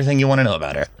know everything you want to know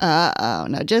about her.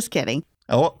 No, just kidding.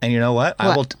 Oh, and you know what?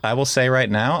 I will say right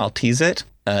now, I'll tease it.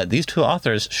 These 2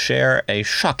 authors share a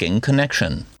shocking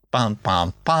connection. Bum,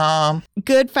 bum, bum.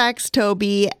 Good facts,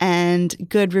 Toby, and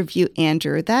good review,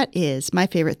 Andrew. That is My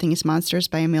Favorite Thing is Monsters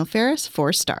by Emil Ferris,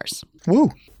 4 stars.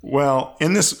 Woo. Well,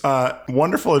 in this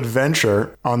wonderful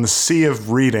adventure on the sea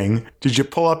of reading, did you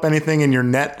pull up anything in your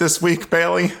net this week,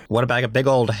 Bailey? What about a big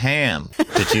old ham?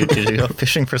 Did you go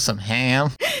fishing for some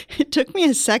ham? It took me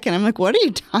a second. I'm like, what are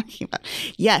you talking about?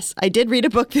 Yes, I did read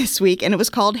a book this week, and it was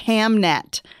called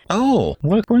Hamnet. Oh,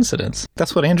 what a coincidence.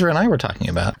 That's what Andrew and I were talking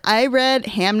about. I read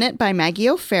Hamnet by Maggie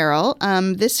O'Farrell.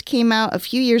 This came out a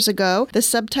few years ago. The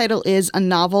subtitle is A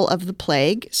Novel of the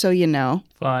Plague, so you know.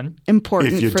 Fun.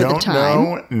 Important If you for the don't time.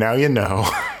 know, now you know.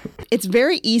 It's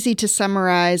very easy to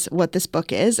summarize what this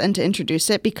book is and to introduce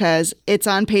it because it's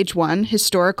on page 1,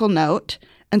 historical note.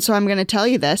 And so I'm going to tell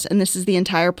you this, and this is the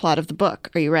entire plot of the book.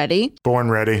 Are you ready? Born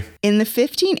ready. In the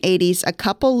 1580s, a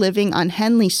couple living on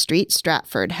Henley Street,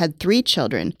 Stratford, had 3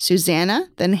 children, Susanna,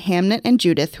 then Hamnet and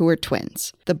Judith, who were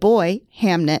twins. The boy,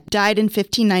 Hamnet, died in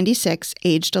 1596,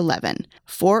 aged 11.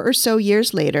 4 or so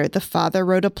years later, the father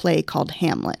wrote a play called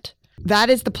Hamlet.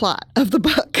 That is the plot of the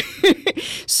book.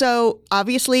 So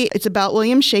obviously it's about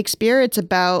William Shakespeare. It's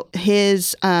about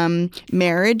his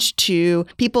marriage to,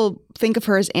 people think of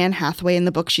her as Anne Hathaway. In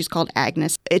the book, she's called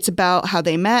Agnes. It's about how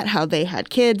they met, how they had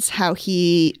kids, how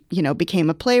he, became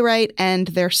a playwright, and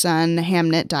their son,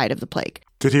 Hamnet, died of the plague.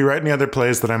 Did he write any other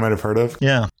plays that I might have heard of?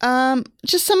 Yeah.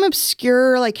 Just some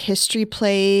obscure history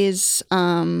plays.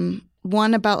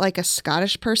 One about a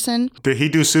Scottish person. Did he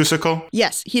do Seussical?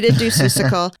 Yes, he did do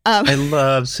Seussical. I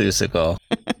love Seussical.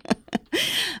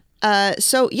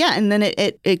 And then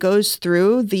it goes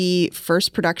through the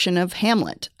first production of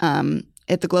Hamlet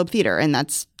at the Globe Theater, and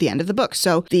that's the end of the book.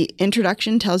 So the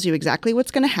introduction tells you exactly what's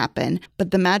going to happen,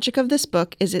 but the magic of this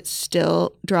book is it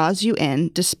still draws you in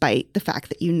despite the fact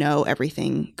that you know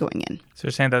everything going in. So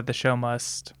you're saying that the show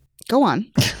must... Go on.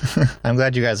 I'm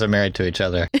glad you guys are married to each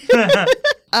other.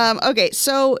 Okay,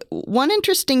 so one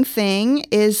interesting thing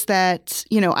is that,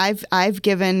 I've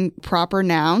given proper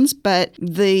nouns, but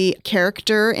the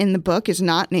character in the book is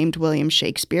not named William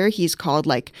Shakespeare. He's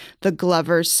called the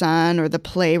Glover's son or the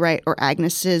playwright or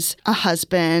Agnes's a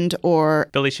husband or...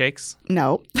 Billy Shakes?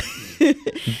 No.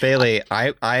 Bailey,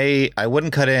 I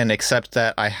wouldn't cut in except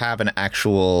that I have an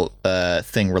actual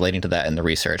thing relating to that in the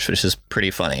research, which is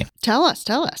pretty funny. Tell us.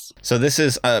 So this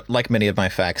is, like many of my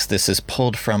facts, this is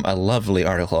pulled from a lovely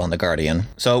article on The Guardian.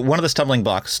 So one of the stumbling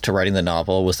blocks to writing the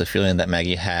novel was the feeling that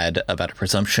Maggie had about a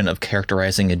presumption of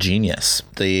characterizing a genius.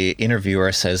 The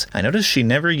interviewer says, I noticed she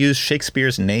never used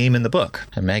Shakespeare's name in the book.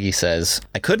 And Maggie says,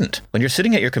 I couldn't. When you're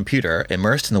sitting at your computer,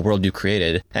 immersed in the world you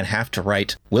created, and have to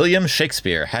write, William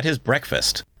Shakespeare had his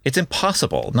breakfast. It's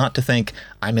impossible not to think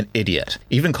I'm an idiot.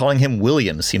 Even calling him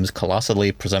William seems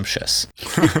colossally presumptuous.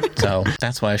 So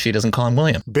that's why she doesn't call him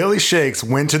William. Billy Shakes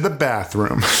went to the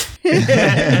bathroom.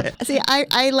 See,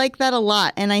 I like that a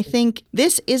lot. And I think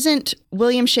this isn't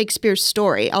William Shakespeare's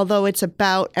story, although it's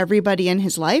about everybody in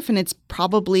his life. And it's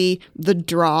probably the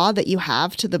draw that you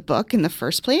have to the book in the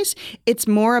first place. It's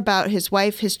more about his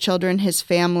wife, his children, his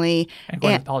family. And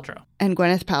Gwyneth Paltrow. And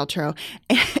Gwyneth Paltrow.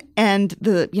 And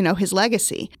his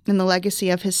legacy and the legacy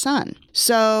of his son.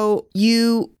 So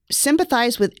you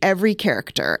sympathize with every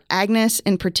character. Agnes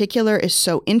in particular is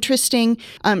so interesting.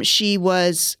 She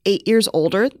was 8 years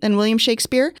older than William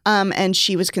Shakespeare, and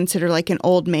she was considered an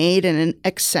old maid and an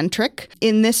eccentric.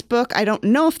 In this book, I don't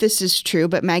know if this is true,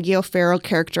 but Maggie O'Farrell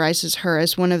characterizes her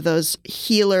as one of those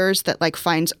healers that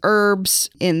finds herbs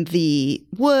in the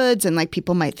woods, and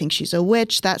people might think she's a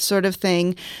witch, that sort of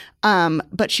thing.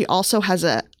 But she also has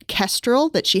a kestrel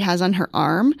that she has on her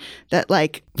arm that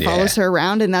follows her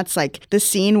around. And that's the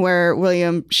scene where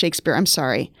William Shakespeare,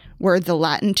 where the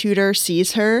Latin tutor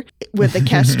sees her with the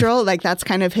kestrel. That's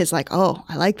kind of his oh,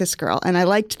 I like this girl. And I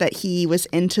liked that he was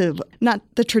into not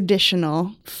the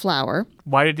traditional flower.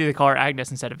 Why did they call her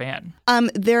Agnes instead of Anne?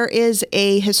 There is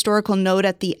a historical note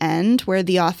at the end where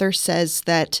the author says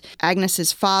that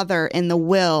Agnes's father in the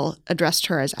will addressed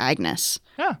her as Agnes.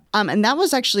 Yeah. And that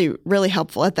was actually really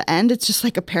helpful. At the end, it's just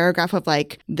a paragraph of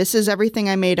this is everything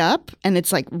I made up. And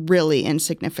it's really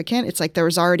insignificant. It's there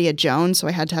was already a Joan, so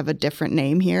I had to have a different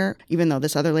name here, even though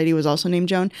this other lady was also named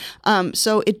Joan.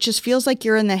 So it just feels like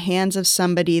you're in the hands of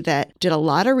somebody that did a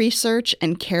lot of research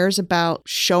and cares about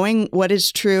showing what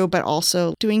is true, but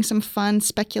also doing some fun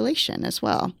speculation as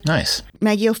well. Nice.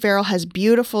 Maggie O'Farrell has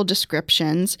beautiful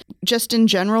descriptions. Just in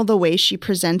general, the way she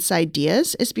presents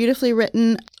ideas is beautifully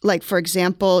written. For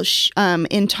example,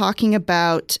 in talking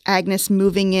about Agnes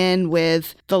moving in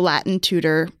with the Latin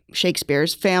tutor,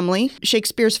 Shakespeare's family.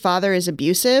 Shakespeare's father is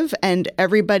abusive, and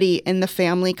everybody in the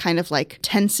family kind of like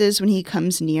tenses when he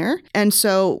comes near. And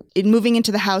so in moving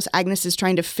into the house, Agnes is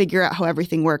trying to figure out how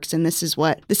everything works. And this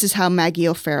is how Maggie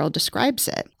O'Farrell describes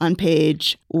it on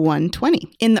page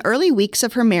 120. In the early weeks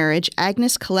of her marriage,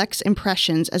 Agnes collects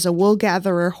impressions as a wool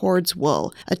gatherer hoards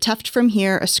wool, a tuft from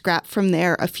here, a scrap from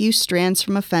there, a few strands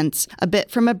from a fence, a bit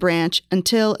from a branch,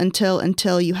 until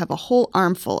you have a whole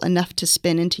armful, enough to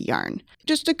spin into yarn.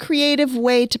 Just a creative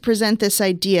way to present this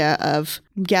idea of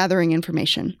gathering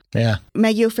information. Yeah.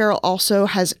 Maggie O'Farrell also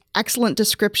has excellent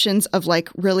descriptions of like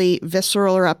really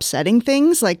visceral or upsetting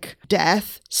things like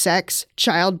death, sex,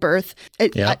 childbirth.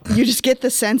 You just get the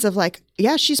sense of like,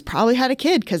 yeah, she's probably had a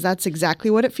kid because that's exactly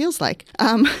what it feels like.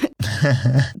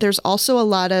 There's also a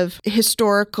lot of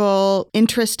historical,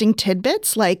 interesting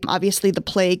tidbits, like obviously the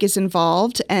plague is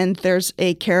involved, and there's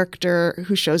a character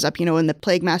who shows up, in the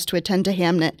plague mass to attend to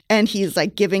Hamnet, and he's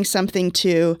like giving something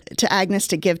to Agnes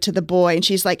to give to the boy, and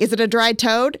she's like, is it a dried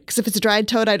toad? Because if it's a dried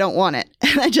toad, I don't want it.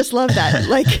 And I just love that,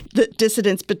 like the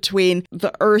dissonance between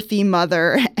the earthy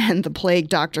mother and the plague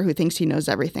doctor who thinks he knows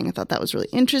everything. I thought that was really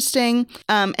interesting.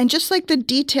 And just like the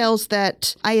details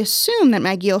that I assume that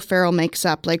Maggie O'Farrell makes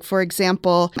up, like for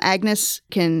example, Agnes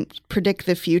can predict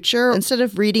the future. Instead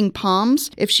of reading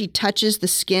palms, if she touches the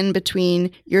skin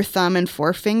between your thumb and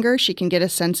forefinger, she can get a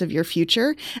sense of your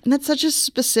future. And that's such a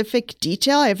specific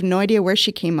detail. I have no idea where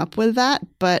she came up with that,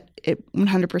 but it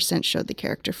 100% showed the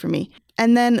character for me.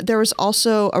 And then there was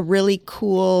also a really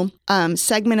cool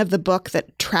segment of the book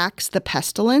that tracks the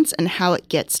pestilence and how it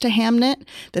gets to Hamnet.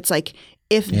 That's like,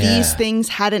 if these things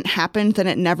hadn't happened, then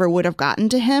it never would have gotten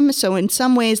to him. So in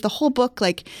some ways, the whole book,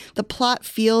 like the plot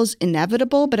feels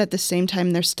inevitable, but at the same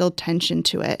time, there's still tension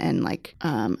to it and like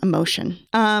emotion.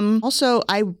 Also,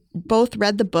 I both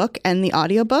read the book and the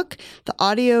audiobook. The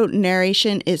audio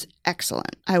narration is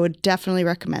excellent. I would definitely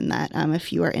recommend that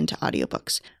if you are into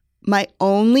audiobooks. My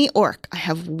only orc, I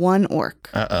have one orc.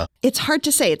 It's hard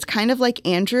to say. It's kind of like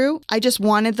Andrew. I just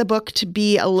wanted the book to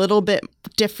be a little bit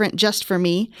different just for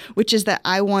me, which is that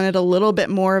I wanted a little bit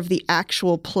more of the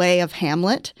actual play of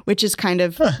Hamlet, which is kind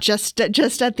of just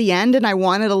at the end. And I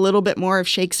wanted a little bit more of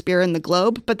Shakespeare in the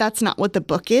Globe, but that's not what the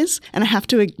book is. And I have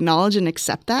to acknowledge and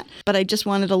accept that. But I just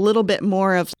wanted a little bit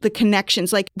more of the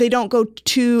connections. Like they don't go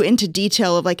too into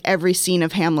detail of like every scene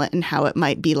of Hamlet and how it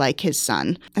might be like his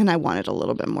son. And I wanted a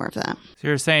little bit more of that. So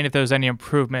you're saying if there was any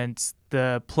improvements,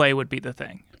 the play would be the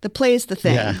thing. The play is the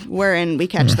thing, wherein we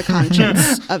catch the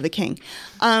conscience of the king.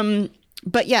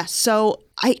 But yeah, so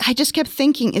I just kept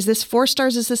thinking, is this 4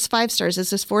 stars? Is this 5 stars?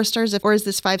 Is this 4 stars? Or is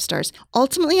this 5 stars?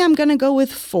 Ultimately, I'm going to go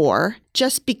with 4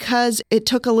 just because it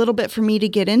took a little bit for me to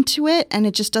get into it. And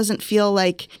it just doesn't feel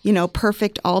like,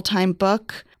 perfect all-time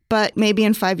book. But maybe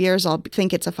in 5 years, I'll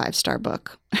think it's a 5-star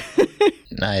book.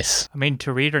 Nice. I mean,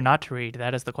 to read or not to read,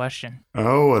 that is the question.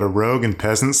 Oh, what a rogue and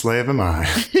peasant slave am I.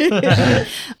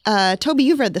 Toby,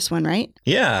 you've read this one, right?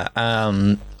 Yeah.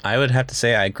 I would have to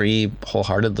say I agree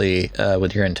wholeheartedly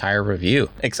with your entire review.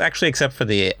 Actually, except for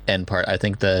the end part. I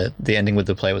think the ending with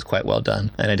the play was quite well done,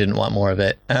 and I didn't want more of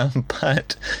it.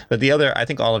 But the other, I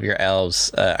think all of your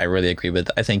elves, I really agree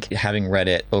with. I think having read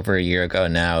it over a year ago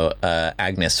now,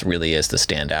 Agnes really is the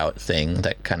standout thing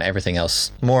that kind of everything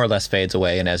else more or less fades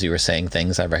away. And as you were saying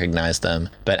things, I recognize them.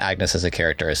 But Agnes as a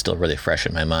character is still really fresh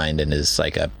in my mind and is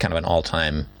like a kind of an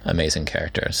all-time amazing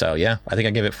character. So yeah, I think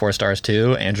I give it 4 stars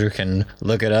too. Andrew can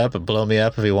look it up and blow me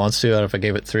up if he wants to. I don't know if I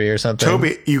gave it 3 or something.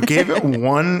 Toby, you gave it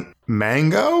 1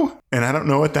 mango? And I don't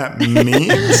know what that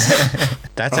means.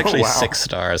 That's actually 6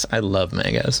 stars. I love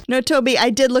mangoes. No, Toby, I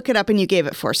did look it up and you gave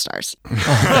it 4 stars.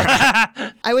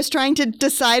 I was trying to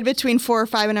decide between 4 or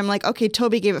 5 and I'm like, okay,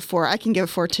 Toby gave it 4. I can give it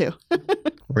 4 too.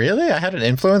 Really? I had an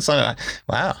influence on it?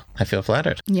 Wow. I feel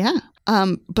flattered. Yeah.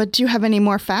 But do you have any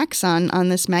more facts on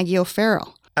this Maggie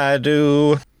O'Farrell? I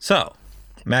do. So,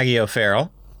 Maggie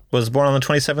O'Farrell was born on the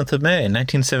 27th of May in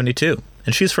 1972,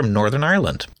 and she's from Northern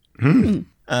Ireland.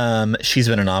 She's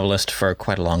been a novelist for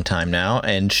quite a long time now,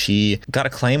 and she got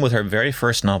acclaim with her very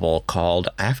first novel called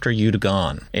After You'd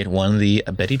Gone. It won the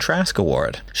Betty Trask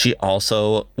Award. She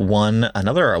also won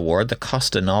another award, the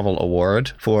Costa Novel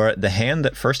Award, for The Hand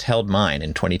That First Held Mine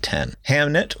in 2010.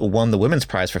 Hamnet won the Women's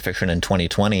Prize for Fiction in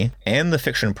 2020 and the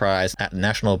Fiction Prize at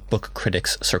National Book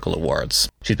Critics Circle Awards.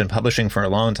 She's been publishing for a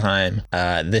long time.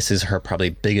 This is her probably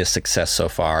biggest success so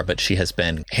far, but she has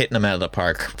been hitting them out of the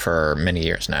park for many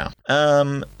years now.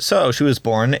 So she was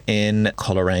born in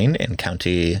Coleraine in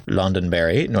County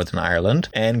Londonderry, Northern Ireland,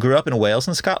 and grew up in Wales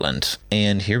and Scotland.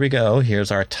 And here we go.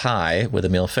 Here's our tie with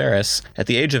Emile Ferris. At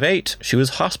the age of 8, she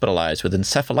was hospitalized with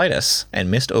encephalitis and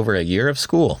missed over a year of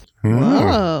school.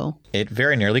 Whoa. It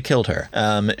very nearly killed her.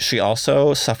 She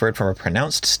also suffered from a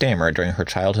pronounced stammer during her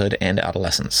childhood and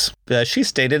adolescence. She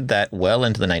stated that well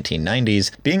into the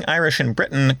 1990s, being Irish in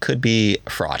Britain could be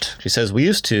fraught. She says, we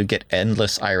used to get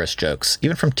endless Irish jokes,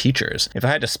 even from teachers. If I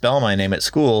had to spell my name at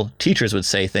school, teachers would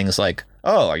say things like,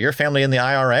 oh, are your family in the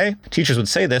IRA? Teachers would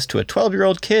say this to a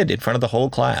 12-year-old kid in front of the whole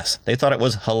class. They thought it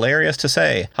was hilarious to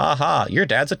say, ha ha, your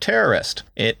dad's a terrorist.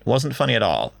 It wasn't funny at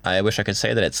all. I wish I could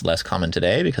say that it's less common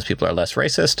today because people are less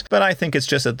racist, but I think it's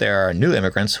just that there are new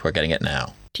immigrants who are getting it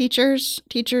now. Teachers,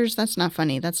 that's not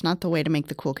funny. That's not the way to make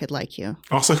the cool kid like you.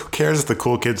 Also, who cares if the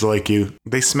cool kids like you?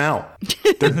 They smell.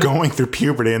 They're going through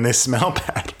puberty and they smell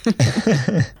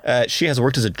bad. She has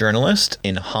worked as a journalist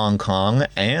in Hong Kong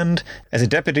and as a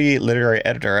deputy literary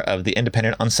editor of The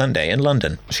Independent on Sunday in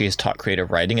London. She has taught creative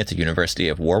writing at the University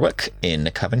of Warwick in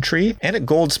Coventry and at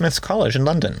Goldsmiths College in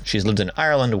London. She's lived in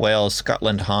Ireland, Wales,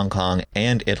 Scotland, Hong Kong,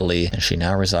 and Italy, and she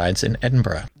now resides in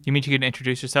Edinburgh. You mean you can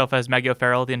introduce yourself as Maggie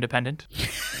O'Farrell, The Independent?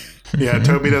 Yeah,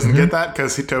 Toby doesn't get that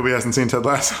because Toby hasn't seen Ted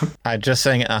Lasso. I'm just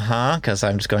saying because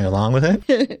I'm just going along with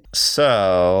it.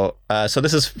 So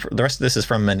this is the rest of this is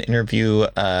from an interview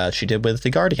she did with The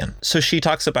Guardian. So she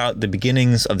talks about the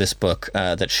beginnings of this book,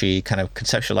 that she kind of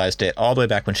conceptualized it all the way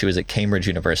back when she was at Cambridge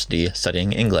University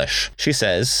studying English. She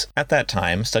says, at that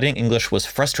time, studying English was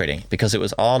frustrating because it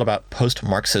was all about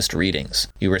post-Marxist readings.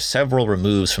 You were several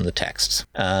removes from the texts.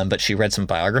 But she read some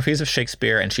biographies of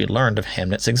Shakespeare and she learned of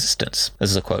Hamlet's existence.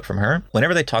 This is a quote from her.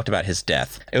 Whenever they talked about his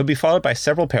death, it would be followed by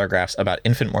several paragraphs about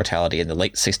infant mortality in the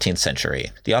late 16th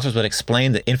century. The authors would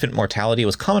explain that infant mortality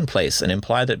was commonplace and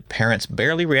imply that parents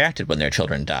barely reacted when their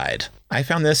children died. I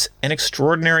found this an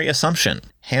extraordinary assumption.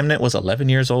 Hamnet was 11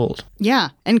 years old. Yeah,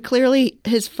 and clearly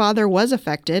his father was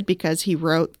affected because he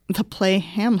wrote the play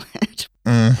Hamlet.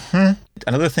 Mm-hmm.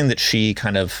 Another thing that she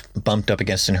kind of bumped up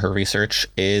against in her research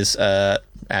is,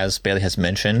 as Bailey has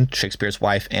mentioned, Shakespeare's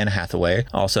wife, Anne Hathaway,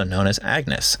 also known as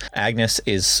Agnes. Agnes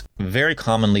is very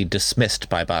commonly dismissed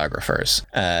by biographers.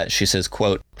 She says,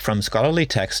 quote, from scholarly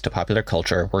text to popular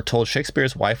culture, we're told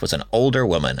Shakespeare's wife was an older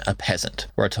woman, a peasant.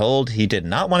 We're told he did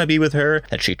not want to be with her,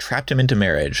 that she trapped him into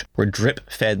marriage. We're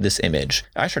drip-fed this image.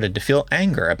 I started to feel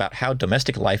anger about how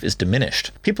domestic life is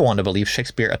diminished. People want to believe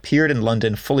Shakespeare appeared in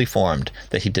London fully formed,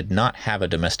 that he did not have a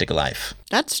domestic life.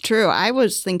 That's true. I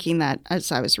was thinking that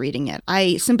as I was reading it.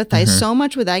 I sympathize so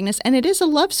much with Agnes, and it is a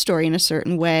love story in a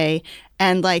certain way.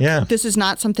 And This is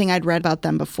not something I'd read about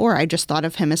them before. I just thought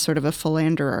of him as sort of a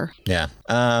philanderer. Yeah.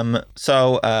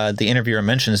 So the interviewer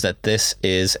mentions that this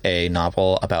is a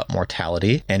novel about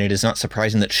mortality, and it is not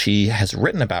surprising that she has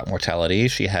written about mortality.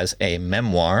 She has a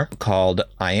memoir called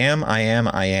I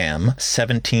Am,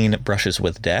 17 Brushes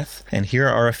with Death, and here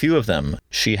are a few of them.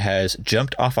 She has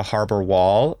jumped off a harbor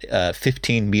wall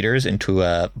 15 meters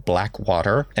into black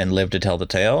water and lived to tell the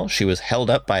tale. She was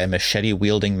held up by a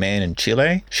machete-wielding man in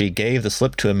Chile. She gave the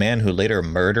slip to a man who later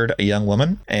murdered a young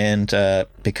woman, and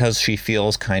because she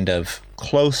feels kind of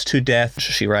close to death,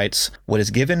 she writes, what is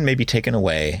given may be taken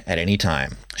away at any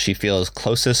time. She feels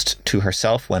closest to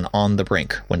herself when on the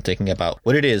brink, when thinking about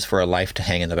what it is for a life to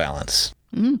hang in the balance.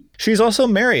 She's also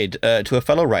married to a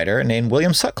fellow writer named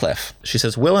William Sutcliffe. She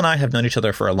says, Will and I have known each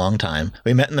other for a long time.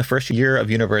 We met in the first year of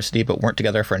university, but weren't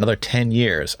together for another 10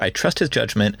 years. I trust his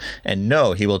judgment and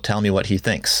know he will tell me what he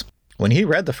thinks. When he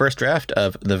read the first draft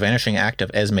of The Vanishing Act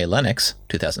of Esme Lennox,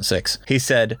 2006, he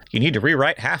said, you need to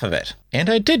rewrite half of it. And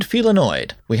I did feel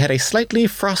annoyed. We had a slightly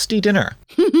frosty dinner.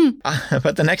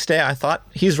 But the next day I thought,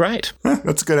 he's right.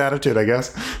 That's a good attitude, I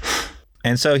guess.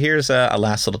 And so here's a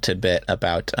last little tidbit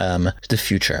about the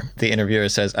future. The interviewer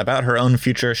says, about her own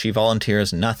future, she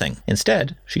volunteers nothing.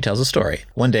 Instead, she tells a story.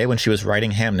 One day when she was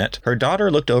writing Hamnet, her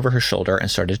daughter looked over her shoulder and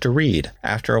started to read.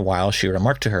 After a while, she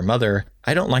remarked to her mother,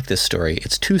 I don't like this story.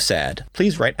 It's too sad.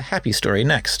 Please write a happy story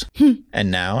next. And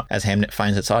now, as Hamnet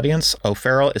finds its audience,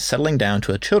 O'Farrell is settling down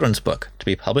to a children's book to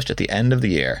be published at the end of the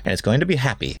year. And it's going to be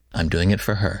happy. I'm doing it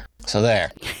for her. So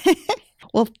there.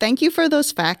 Well, thank you for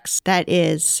those facts. That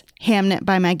is Hamnet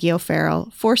by Maggie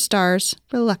O'Farrell. 4 stars,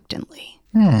 reluctantly.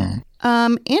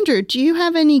 Andrew, do you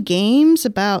have any games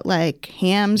about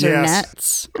hams or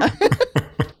nets?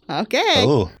 Okay.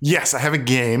 Oh. Yes, I have a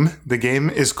game. The game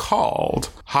is called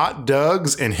Hot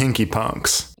Dogs and Hinky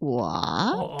Punks. What?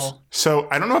 Uh-oh. So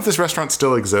I don't know if this restaurant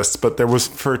still exists, but there was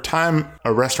for a time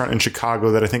a restaurant in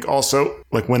Chicago that I think also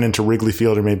went into Wrigley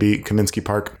Field or maybe Kaminsky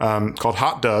Park called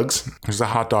Hot Dogs. There's a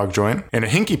hot dog joint. And a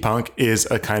Hinky Punk is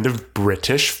a kind of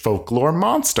British folklore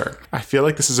monster. I feel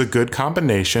like this is a good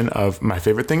combination of my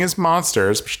favorite thing is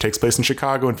Monsters, which takes place in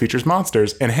Chicago and features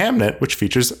monsters, and Hamnet, which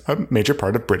features a major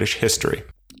part of British history.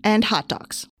 And hot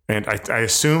dogs. And I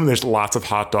assume there's lots of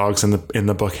hot dogs in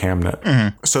the book Hamnet.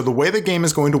 Mm-hmm. So the way the game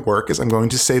is going to work is I'm going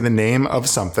to say the name of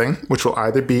something, which will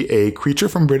either be a creature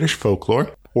from British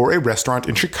folklore or a restaurant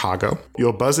in Chicago.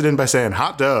 You'll buzz it in by saying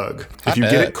hot dog. If you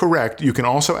get it correct, you can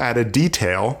also add a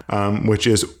detail, which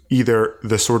is either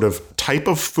the sort of type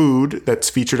of food that's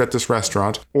featured at this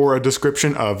restaurant or a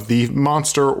description of the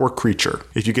monster or creature.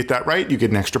 If you get that right, you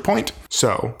get an extra point.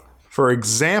 So, for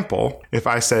example, if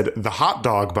I said the hot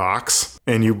dog box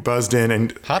and you buzzed in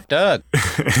and hot dog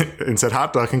and said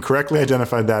hot dog and correctly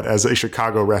identified that as a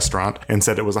Chicago restaurant and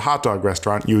said it was a hot dog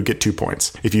restaurant, you would get 2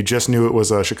 points. If you just knew it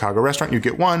was a Chicago restaurant, you'd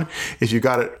get 1. If you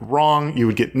got it wrong, you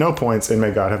would get no points, and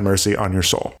may God have mercy on your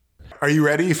soul. Are you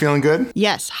ready? You feeling good?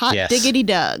 Yes. Hot diggity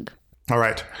Doug. All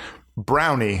right.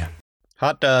 Brownie.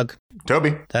 Hot dog.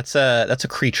 Toby. That's a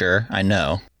creature, I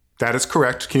know. That is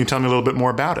correct. Can you tell me a little bit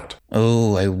more about it?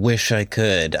 Oh, I wish I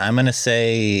could. I'm going to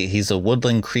say he's a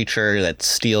woodland creature that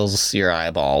steals your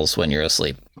eyeballs when you're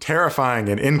asleep. Terrifying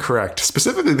and incorrect.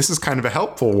 Specifically, this is kind of a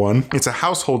helpful one. It's a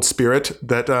household spirit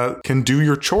that can do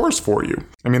your chores for you.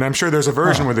 I mean, I'm sure there's a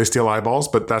version where they steal eyeballs,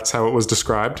 but that's how it was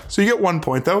described. So you get 1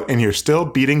 point, though, and you're still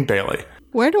beating Bailey.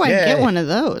 Where do I get one of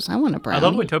those? I want a brownie. I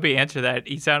love when Toby answered that.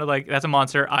 He sounded like, that's a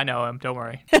monster. I know him. Don't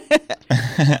worry.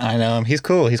 I know him. He's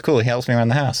cool. He helps me around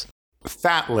the house.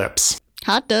 Fat Lips.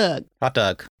 Hot dog. Hot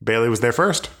dog. Bailey was there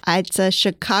first. It's a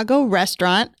Chicago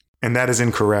restaurant. And that is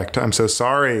incorrect. I'm so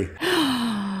sorry.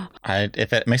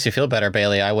 If it makes you feel better,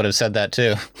 Bailey, I would have said that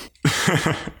too.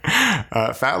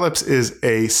 Fat Lips is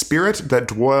a spirit that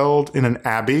dwelled in an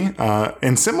abbey,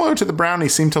 and similar to the brownie,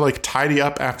 seemed to like tidy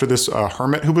up after this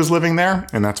hermit who was living there,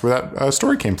 and that's where that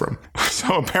story came from.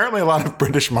 So apparently a lot of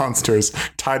British monsters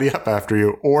tidy up after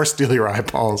you or steal your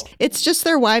eyeballs. It's just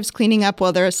their wives cleaning up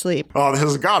while they're asleep. Oh, this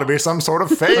has got to be some sort of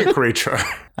fey creature.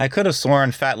 I could have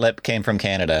sworn Fat Lip came from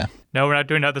Canada. No, we're not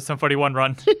doing another Sum 41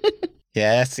 run.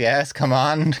 Yes, come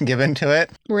on, give into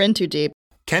it. We're in too deep.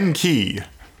 Ken Key.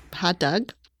 Hot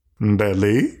dog.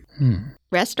 Bailey.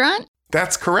 Restaurant?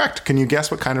 That's correct. Can you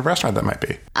guess what kind of restaurant that might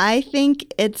be? I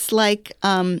think it's like,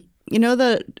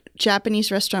 the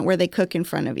Japanese restaurant where they cook in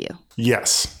front of you.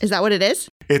 Yes. Is that what it is?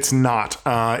 It's not.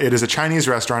 It is a Chinese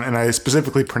restaurant, and I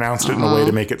specifically pronounced it in a way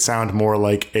to make it sound more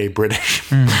like a British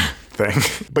thing.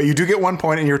 But you do get 1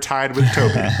 point, and you're tied with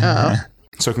Toby. Uh-oh.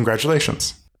 So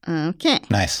congratulations. Okay.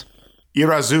 Nice.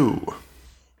 Irazu.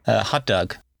 Hot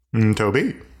dog.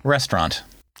 Toby. Restaurant.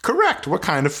 Correct. What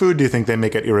kind of food do you think they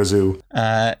make at Irazu?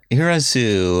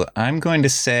 Irazu, I'm going to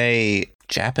say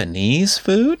Japanese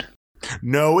food?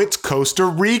 No, it's Costa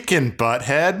Rican,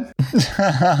 butthead.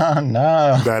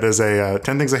 No. That is a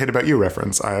 10 Things I Hate About You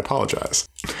reference. I apologize.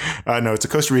 No, it's a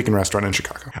Costa Rican restaurant in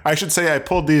Chicago. I should say I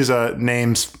pulled these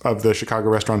names of the Chicago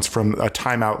restaurants from a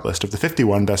Time Out list of the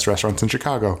 51 best restaurants in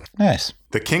Chicago. Nice.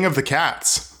 The King of the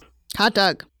Cats. Hot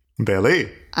dog. Bailey.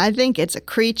 I think it's a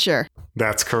creature.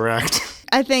 That's correct.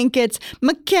 I think it's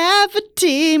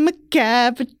McCavity,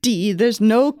 McCavity. There's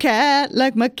no cat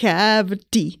like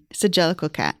McCavity. It's a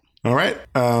Jellicle cat. All right.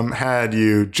 Had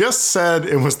you just said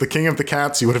it was the King of the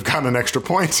Cats, you would have gotten an extra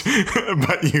point,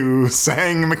 but you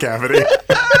sang McCavity.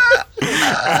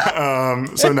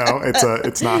 So no,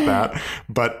 it's not that,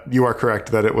 but you are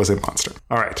correct that it was a monster.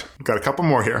 All right. Got a couple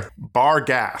more here.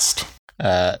 Barghast.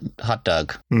 Hot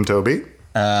dog. Toby.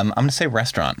 I'm going to say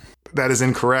restaurant. That is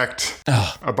incorrect.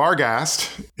 Oh. A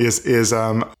Barghast is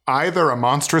either a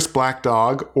monstrous black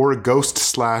dog or a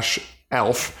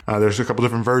ghost/elf. There's a couple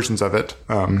different versions of it,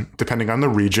 depending on the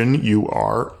region you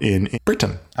are in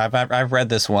Britain. I've read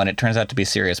this one. It turns out to be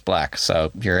Sirius Black, so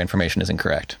your information is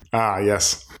incorrect. Ah,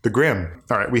 yes. The Grim.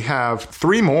 All right, we have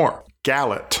 3 more.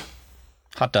 Gallet.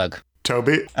 Hot dog.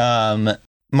 Toby.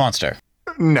 Monster.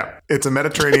 No, it's a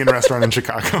Mediterranean restaurant in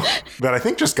Chicago that I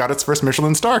think just got its first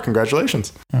Michelin star.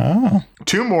 Congratulations. Oh.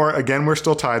 2 more. Again, we're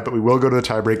still tied, but we will go to the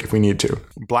tiebreak if we need to.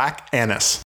 Black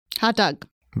Anise. Hot dog.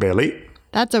 Bailey.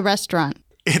 That's a restaurant.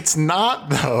 It's not,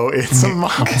 though. It's a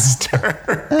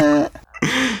monster.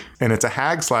 And it's a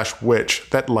hag/witch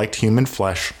that liked human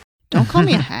flesh. Don't call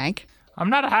me a hag. I'm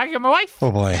not a hag, I'm a wife.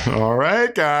 Oh, boy. All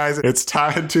right, guys. It's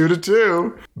tied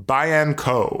 2-2. Bayan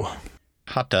Co.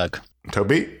 Hot dog.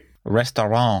 Toby.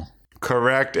 Restaurant.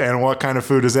 Correct. And what kind of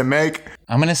food does it make?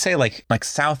 I'm going to say like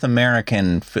South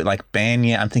American food, like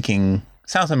banya. I'm thinking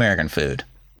South American food.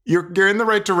 You're in the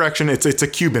right direction. It's a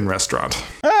Cuban restaurant.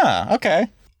 Ah, okay.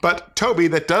 But Toby,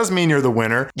 that does mean you're the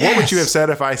winner. Yes. What would you have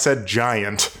said if I said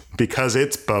giant? Because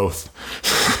it's both.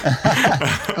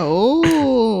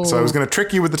 Oh. So I was going to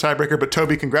trick you with the tiebreaker, but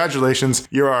Toby, congratulations.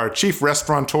 You're our chief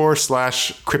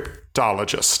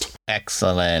restaurateur/cryptologist.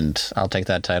 Excellent. I'll take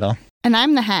that title. And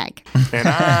I'm the hag. And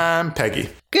I'm Peggy.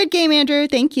 Good game, Andrew.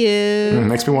 Thank you.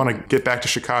 Makes me want to get back to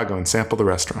Chicago and sample the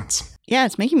restaurants. Yeah,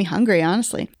 it's making me hungry,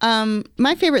 honestly.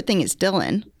 My favorite thing is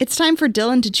Dylan. It's time for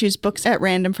Dylan to choose books at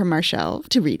random from our shelf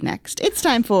to read next. It's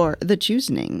time for The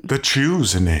Choosening. The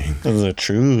Choosening. The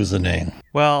Choosening.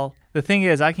 Well, the thing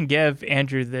is, I can give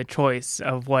Andrew the choice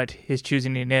of what his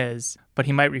choosing is, but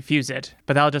he might refuse it.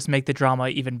 But that'll just make the drama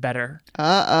even better.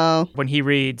 Uh-oh. When he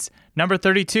reads, number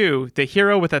 32, The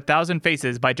Hero with 1,000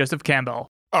 Faces by Joseph Campbell.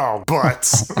 Oh,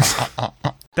 butts.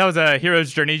 That was a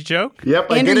hero's journey joke. Yep,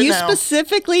 I Andrew, get it you now.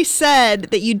 specifically said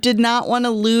that you did not want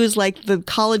to lose like the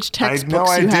college textbooks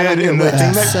I you had on did, your and the list.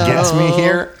 thing that So- gets me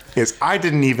here is I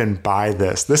didn't even buy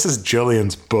this. This is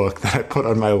Jillian's book that I put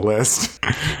on my list.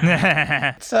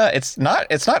 It's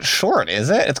not short, is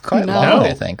it? It's quite No. long,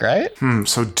 I think, right?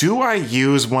 So do I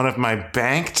use one of my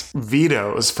banked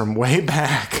vetoes from way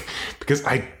back? Because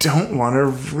I don't want to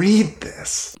read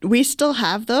this. We still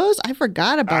have those? I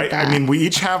forgot about that. I mean, we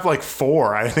each have like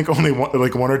 4. I think only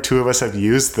one or two of us have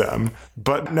used them.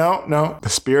 But no. The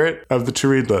spirit of the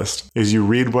to-read list is you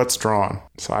read what's drawn.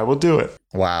 So I will do it.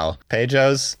 Wow.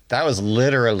 Pejos, that was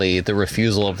literally the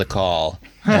refusal of the call.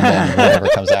 And then whatever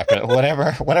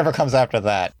comes after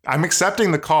that. I'm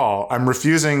accepting the call. I'm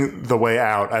refusing the way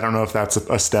out. I don't know if that's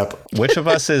a step. Which of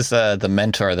us is the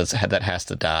mentor that has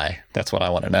to die? That's what I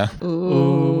want to know.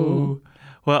 Ooh.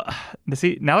 Well,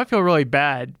 see, now I feel really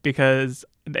bad because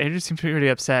Andrew seems pretty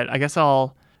upset. I guess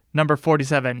number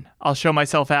 47, I'll Show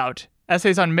Myself Out.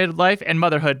 Essays on Midlife and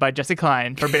Motherhood by Jesse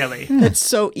Klein for Bailey. It's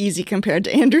so easy compared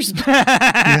to Andrew's book.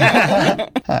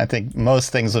 I think most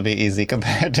things would be easy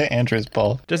compared to Andrew's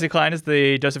poll. Jesse Klein is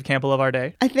the Joseph Campbell of our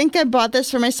day. I think I bought this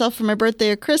for myself for my birthday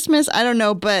or Christmas. I don't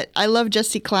know, but I love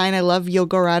Jessie Klein. I love You'll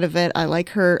Grow Out of It. I like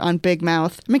her on Big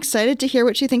Mouth. I'm excited to hear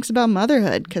what she thinks about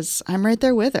motherhood because I'm right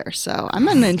there with her. So I'm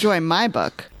going to enjoy my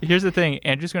book. Here's the thing.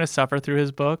 Andrew's going to suffer through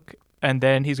his book, and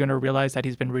then he's going to realize that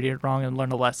he's been reading it wrong and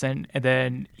learn a lesson, and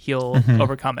then he'll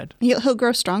overcome it. He'll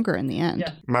grow stronger in the end.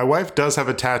 Yeah. My wife does have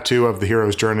a tattoo of the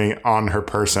hero's journey on her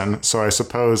person, so I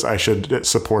suppose I should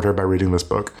support her by reading this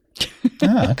book.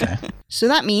 Oh, okay. So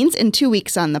that means in 2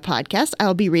 weeks on the podcast,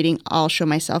 I'll be reading I'll Show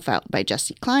Myself Out by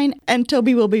Jessie Klein, and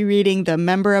Toby will be reading The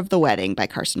Member of the Wedding by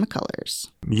Carson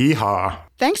McCullers. Yeehaw.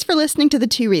 Thanks for listening to the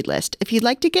To Read List. If you'd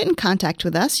like to get in contact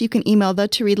with us, you can email the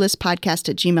To Read List podcast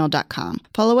at gmail.com.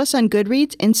 Follow us on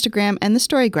Goodreads, Instagram, and the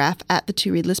Storygraph at the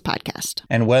To Read List podcast.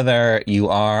 And whether you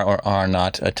are or are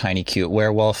not a tiny cute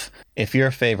werewolf, if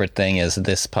your favorite thing is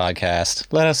this podcast,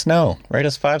 let us know. Rate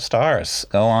us 5 stars.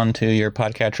 Go on to your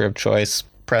podcatcher of choice.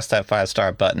 Press that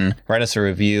 5-star button. Write us a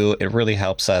review. It really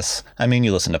helps us. I mean,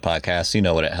 you listen to podcasts. You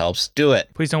know what it helps. Do it.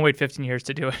 Please don't wait 15 years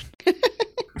to do it.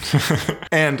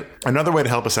 And another way to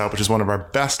help us out, which is one of our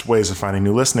best ways of finding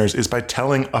new listeners, is by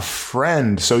telling a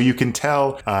friend. So you can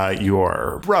tell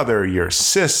your brother, your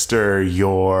sister,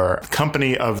 your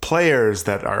company of players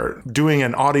that are doing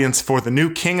an audience for the new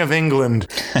King of England.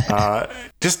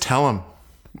 Just tell them.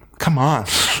 Come on.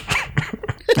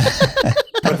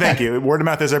 But thank you. Word of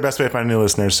mouth is our best way of finding new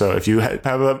listeners. So if you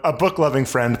have a book-loving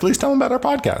friend, please tell them about our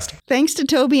podcast. Thanks to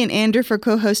Toby and Andrew for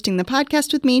co-hosting the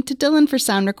podcast with me, to Dylan for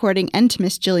sound recording, and to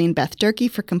Miss Jillian Beth Durkee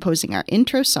for composing our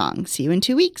intro song. See you in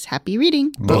 2 weeks. Happy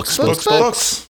reading. Books.